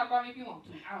crazy. You can talk about me if you want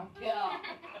to. I don't care.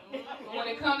 But when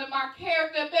it comes to my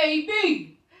character,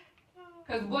 baby,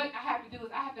 because what I have to do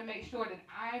is I have to make sure that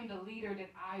I'm the leader that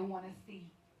I want to see.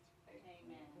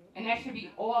 Amen. And that should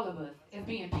be all of us, as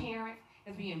being parents,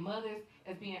 as being mothers,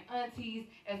 as being aunties,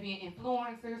 as being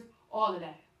influencers, all of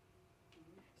that.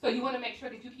 So you want to make sure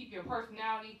that you keep your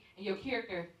personality and your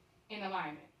character in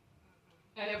alignment.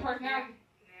 Now that personality.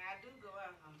 Now I do go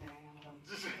out sometimes.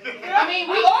 I mean,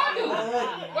 we all do.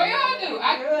 We all do.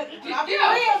 I'll be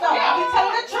real though. I'll be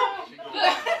telling the truth.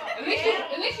 Look,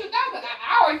 at least you know, because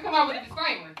I always come out with a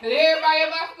disclaimer. Because everybody at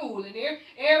my school and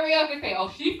everybody else, they say, oh,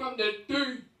 she from the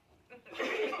D.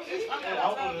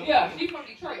 Yeah, she from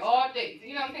Detroit all day.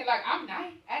 You know what I'm saying? Like, I'm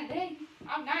nice. I love you.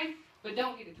 I'm nice. But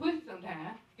don't get it twisted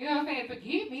sometimes. You know what I'm saying?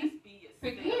 Forgive me.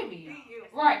 Forgive me.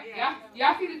 Right.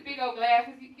 Y'all see these big old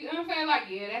glasses? You know what I'm saying? Like,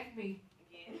 yeah, that's me.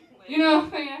 You know what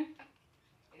I'm saying?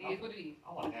 It is what it is.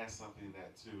 I want to add something to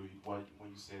that too. When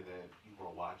you say that people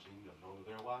are watching, you know that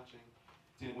they're watching.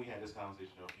 See, we had this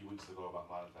conversation a few weeks ago about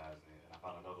monetizing it, and I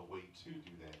found another way to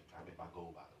do that. I made my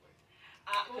goal, by the way.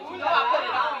 You know I put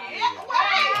it on you. Yeah.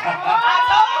 I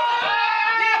told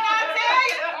you. Didn't I tell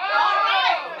you? All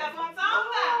right. That's what I'm talking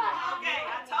about. Okay,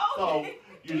 I told you. So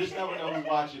you just never know who's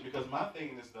watching, because my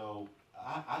thing is though,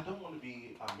 I don't want to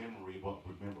be a memory but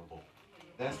rememberable.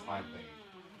 That's my thing.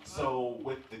 So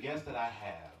with the guests that I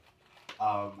have,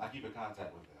 I keep in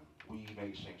contact with them. We may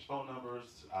exchange phone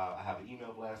numbers. I have an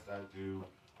email blast that I do.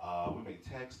 We may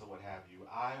text or what have you.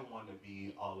 I want to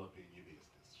be all up in your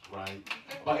business, right?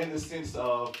 But in the sense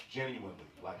of genuinely,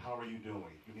 like, how are you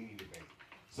doing? You need anything.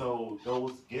 So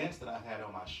those guests that I've had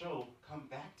on my show come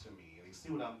back to me and they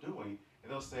see what I'm doing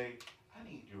and they'll say, I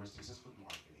need your assistance with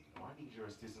marketing, or I need your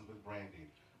assistance with branding.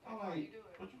 I'm like,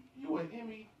 but you an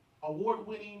Emmy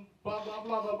award-winning, blah, blah,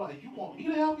 blah, blah, blah. You want me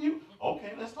to help you?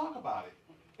 Okay, let's talk about it.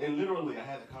 And literally, I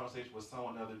had a conversation with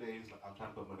someone the other day. He's like, I'm trying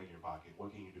to put money in your pocket.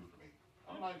 What can you do for me?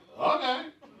 I'm like, okay.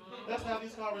 Let's have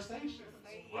these conversations,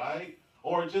 right?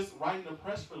 Or just writing a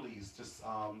press release to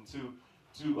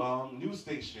news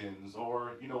stations,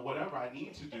 or whatever I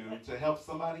need to do to help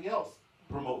somebody else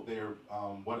promote their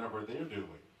whatever they're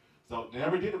doing. So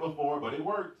never did it before, but it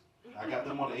worked. I got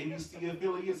them on the ABC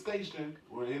affiliate station.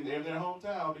 We're in their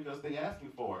hometown because they asked me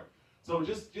for it. So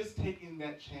just taking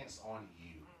that chance on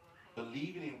you,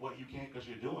 believing in what you can because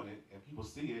you're doing it, and people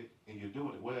see it, and you're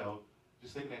doing it well.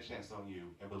 Just taking that chance on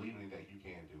you and believing that you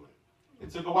can do it.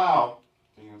 It took a while.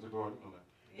 It took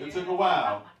a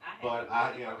while, but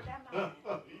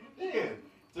you did. It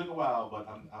took a while, but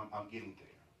I'm getting there.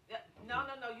 No,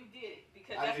 you did it,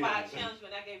 because that's why I challenged you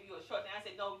and I gave you a short thing. I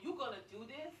said, no, you're gonna do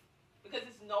this because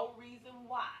there's no reason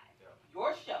why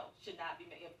your show should not be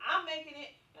made. If I'm making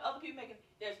it and other people making it,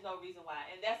 there's no reason why,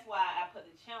 and that's why I put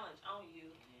the challenge on you.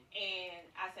 And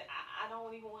I said, I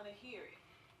don't even want to hear it.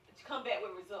 Come back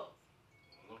with results.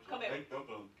 Come back.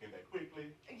 Came back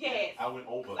quickly. Yes. I went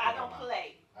over. I don't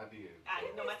play. I did. I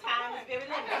know my time is very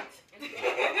limited.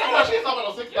 Oh, she's talking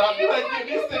about $6. You ain't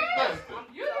getting these $6 best.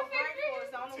 You the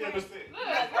 10%. Look,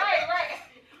 right.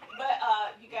 But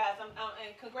you guys, and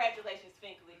congratulations,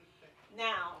 Finkley.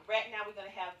 Now, right now, we're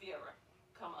gonna have Vera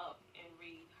come up and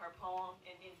read her poem,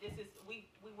 and then this is we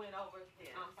went over.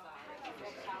 I'm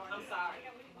sorry.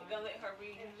 We're gonna let her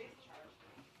read.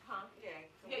 Huh?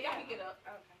 Yeah, y'all can get up.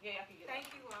 Okay. Yeah, y'all can get up.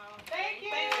 Thank you all. Thank you.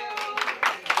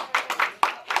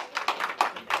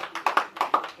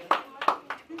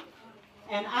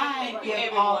 And I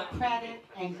give all credit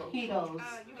and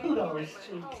kudos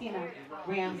to Tina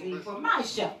Ramsey for my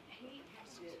show.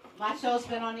 My show's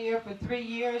been on the air for 3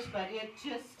 years, but it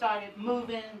just started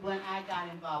moving when I got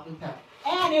involved with her.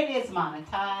 And it is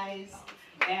monetized,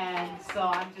 and so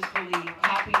I'm just really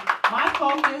happy. My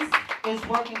focus is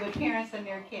working with parents and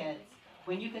their kids.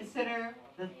 When you consider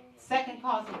the second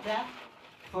cause of death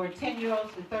for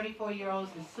 10-year-olds to 34-year-olds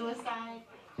is suicide,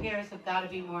 parents have got to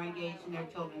be more engaged in their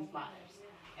children's lives.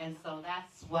 And so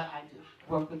that's what I do,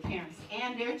 work with parents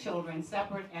and their children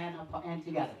separate and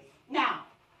together. Now,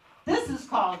 this is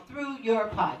called Through Your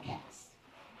Podcast.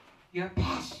 Your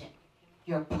passion,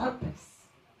 your purpose,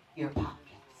 your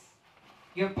podcast.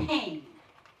 Your pain,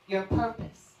 your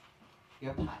purpose,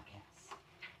 your podcast.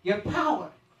 Your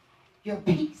power, your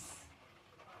peace,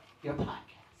 your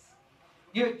podcast.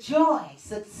 Your joy,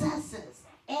 successes,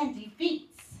 and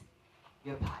defeats,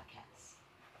 your podcast.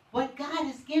 What God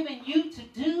has given you to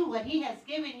do, what He has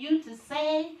given you to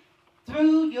say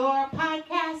through your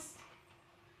podcast,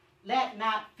 let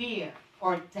not fear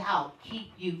or doubt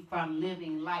keep you from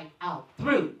living life out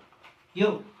through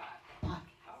your podcast.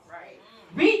 All right.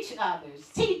 Reach others,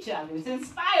 teach others,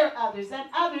 inspire others, and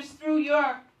others through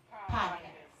your podcast.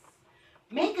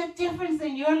 Make a difference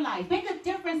in your life. Make a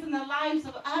difference in the lives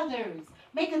of others.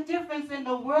 Make a difference in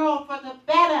the world for the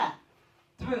better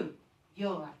through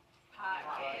your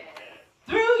podcast.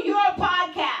 Through your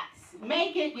podcast.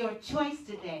 Make it your choice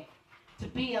today to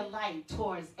be a light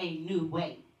towards a new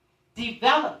way.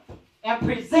 Develop and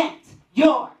present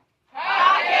your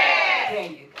podcast.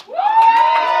 There you go. Let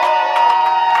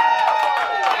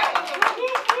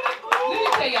me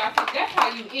tell y'all something. That's how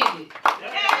you end it.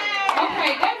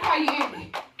 Okay, that's how you end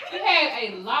it. We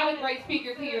had a lot of great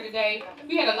speakers here today.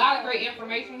 We had a lot of great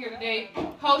information here today.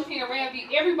 Coach Tina Ramsey,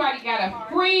 everybody got a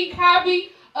free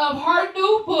copy of her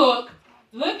new book.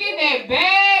 Look in that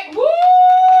bag. Woo!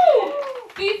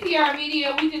 CTR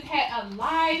Media, we just had a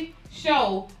live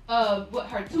show of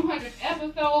her 200th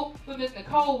episode with Miss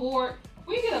Nicole Ward.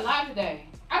 We did a lot today.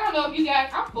 I don't know if you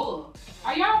guys, I'm full.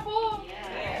 Are y'all full?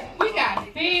 Yeah. We got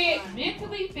fed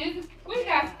mentally, physically. We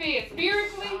got fed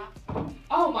spiritually.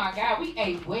 Oh my God, we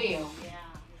ate well.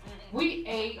 We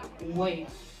ate well.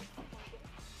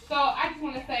 So I just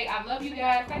want to say I love you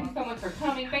guys. Thank you so much for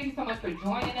coming. Thank you so much for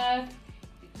joining us.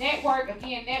 Network,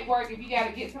 again, network. If you got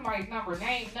to get somebody's number,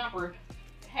 name, number,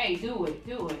 hey, do it.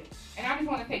 And I just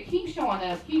want to say, keep showing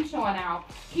up, keep showing out,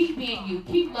 keep being you,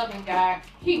 keep loving God,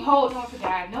 keep holding on to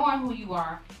God, knowing who you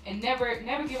are, and never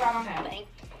give out on that.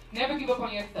 Never give up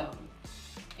on yourself.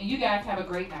 And you guys have a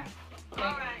great night. All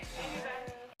right.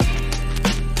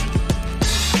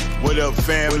 What up,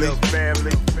 family?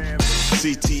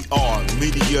 CTR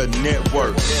Media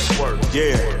Network.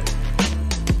 Yeah.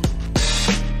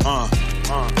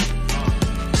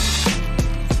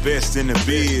 Best in the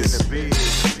biz.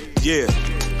 Yeah.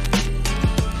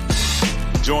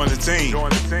 Join the team.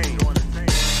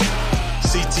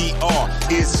 CTR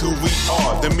is who we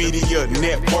are. The media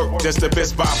network, that's the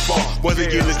best by far. Whether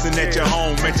you listen at your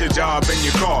home, at your job, in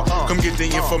your car, come get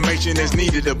the information that's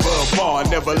needed above all.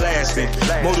 Never lasting,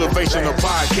 motivational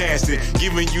podcasting,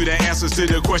 giving you the answers to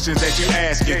the questions that you're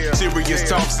asking. Serious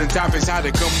talks and topics, how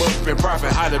to come up and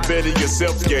profit, how to better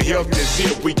yourself. Your health is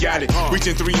here, we got it.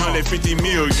 Reaching 350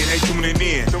 million, they tuning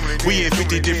in. We in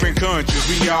 50 different countries,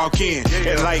 we all can.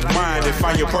 And like minded,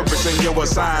 find your purpose and your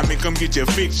assignment. Come get your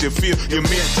fix, your feel, your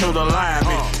mental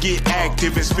alignment. Get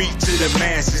active and speak to the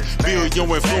masses. Build your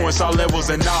influence all levels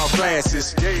and all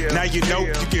classes. Now you know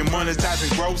you can monetize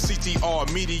and grow. CTR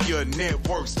Media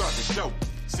Network, start the show.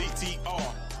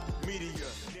 CTR Media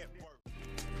Network.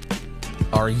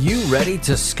 Are you ready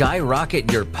to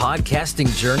skyrocket your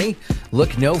podcasting journey?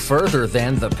 Look no further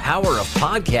than The Power of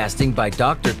Podcasting by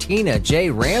Dr. Tina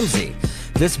J. Ramsey.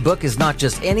 This book is not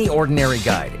just any ordinary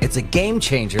guide. It's a game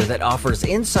changer that offers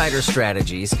insider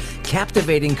strategies,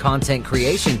 captivating content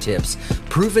creation tips,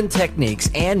 proven techniques,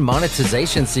 and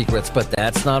monetization secrets. But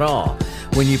that's not all.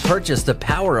 When you purchase The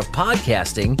Power of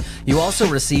Podcasting, you also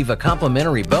receive a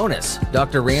complimentary bonus.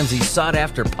 Dr. Ramsey's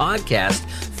sought-after podcast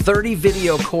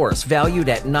 30-video course valued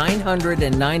at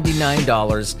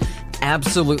 $999.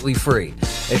 Absolutely free.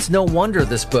 It's no wonder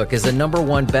this book is a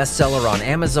 #1 bestseller on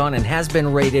Amazon and has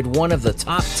been rated one of the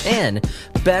top 10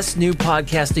 best new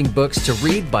podcasting books to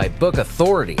read by Book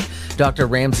Authority. Dr.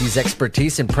 Ramsey's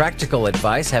expertise and practical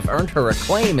advice have earned her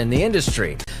acclaim in the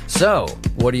industry. So,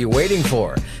 what are you waiting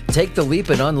for? Take the leap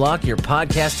and unlock your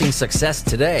podcasting success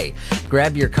today.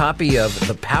 Grab your copy of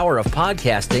The Power of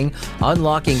Podcasting,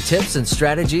 Unlocking Tips and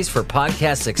Strategies for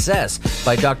Podcast Success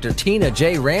by Dr. Tina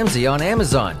J. Ramsey on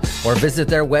Amazon, or visit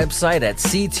their website at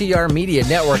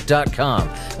ctrmedianetwork.com.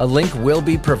 A link will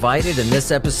be provided in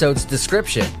this episode's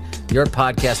description. Your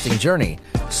podcasting journey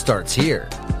starts here.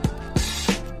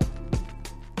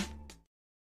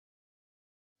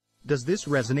 Does this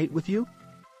resonate with you?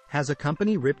 Has a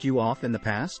company ripped you off in the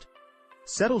past?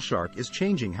 SettleShark is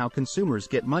changing how consumers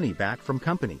get money back from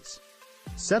companies.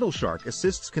 SettleShark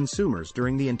assists consumers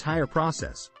during the entire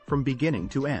process, from beginning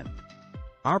to end.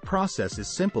 Our process is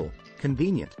simple,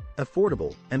 convenient,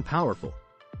 affordable, and powerful.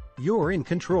 You're in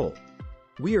control.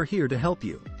 We are here to help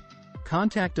you.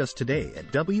 Contact us today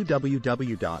at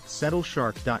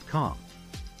www.settleshark.com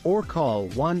or call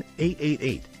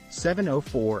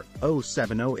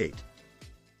 1-888-704-0708.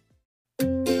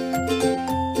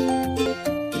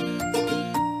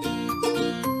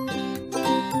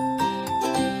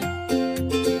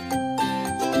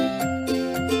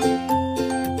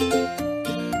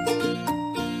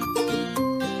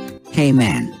 Hey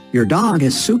man, your dog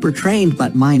is super trained,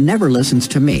 but mine never listens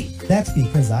to me. That's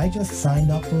because I just signed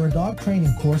up for a dog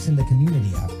training course in the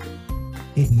community app.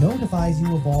 It notifies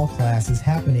you of all classes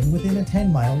happening within a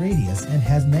 10-mile radius and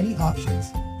has many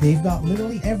options. They've got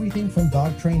literally everything from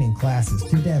dog training classes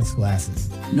to dance classes.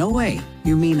 No way.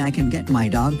 You mean I can get my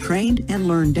dog trained and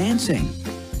learn dancing?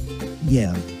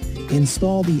 Yeah.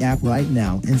 Install the app right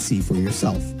now and see for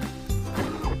yourself.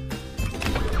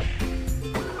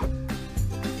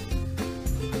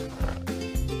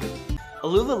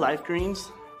 Alula Life Greens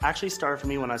actually started for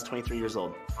me when I was 23 years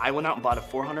old. I went out and bought a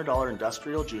 $400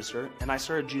 industrial juicer, and I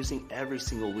started juicing every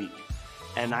single week.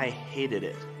 And I hated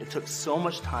it. It took so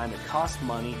much time, it cost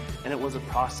money, and it was a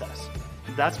process.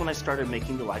 That's when I started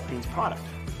making the Life Greens product.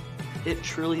 It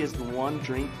truly is the one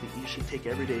drink that you should take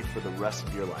every day for the rest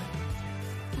of your life.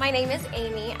 My name is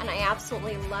Amy, and I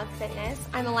absolutely love fitness.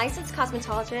 I'm a licensed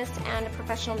cosmetologist and a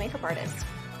professional makeup artist.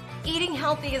 Eating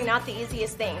healthy is not the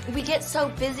easiest thing. We get so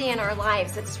busy in our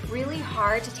lives, it's really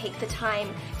hard to take the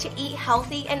time to eat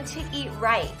healthy and to eat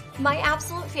right. My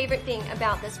absolute favorite thing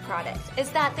about this product is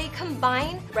that they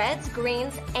combine reds,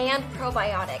 greens, and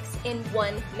probiotics in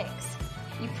one mix.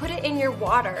 You put it in your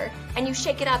water and you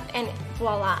shake it up and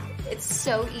voila, it's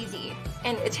so easy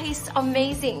and it tastes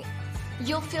amazing.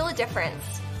 You'll feel a difference.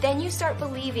 Then you start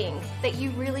believing that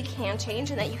you really can change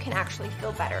and that you can actually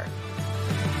feel better.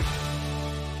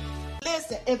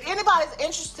 Listen, if anybody's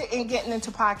interested in getting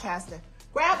into podcasting,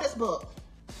 grab this book.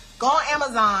 Go on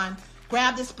Amazon,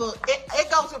 grab this book. It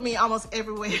goes with me almost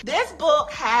everywhere. This book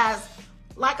has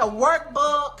like a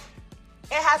workbook.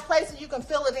 It has places you can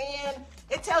fill it in.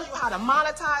 It tells you how to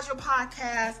monetize your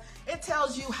podcast. It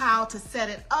tells you how to set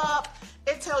it up.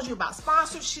 It tells you about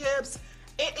sponsorships.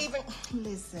 It even,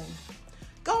 listen,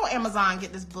 go on Amazon and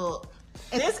get this book.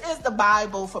 And this is the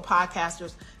Bible for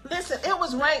podcasters. Listen, it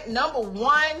was ranked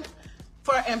 #1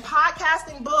 in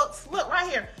podcasting books. Look right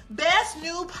here. Best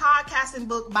new podcasting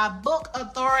book by Book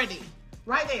Authority.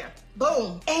 Right there.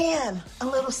 Boom. And a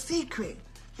little secret.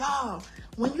 Y'all,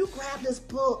 when you grab this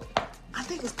book, I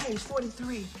think it's page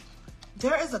 43,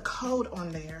 there is a code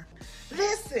on there.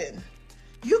 Listen,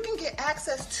 you can get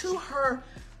access to her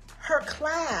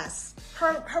class,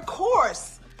 her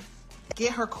course.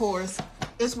 Get her course.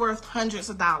 It's worth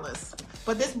hundreds of dollars.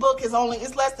 But this book is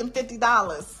it's less than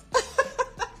 $50.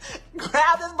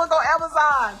 Grab this book on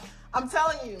Amazon. I'm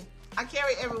telling you, I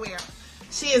carry it everywhere.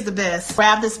 She is the best.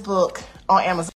 Grab this book on Amazon.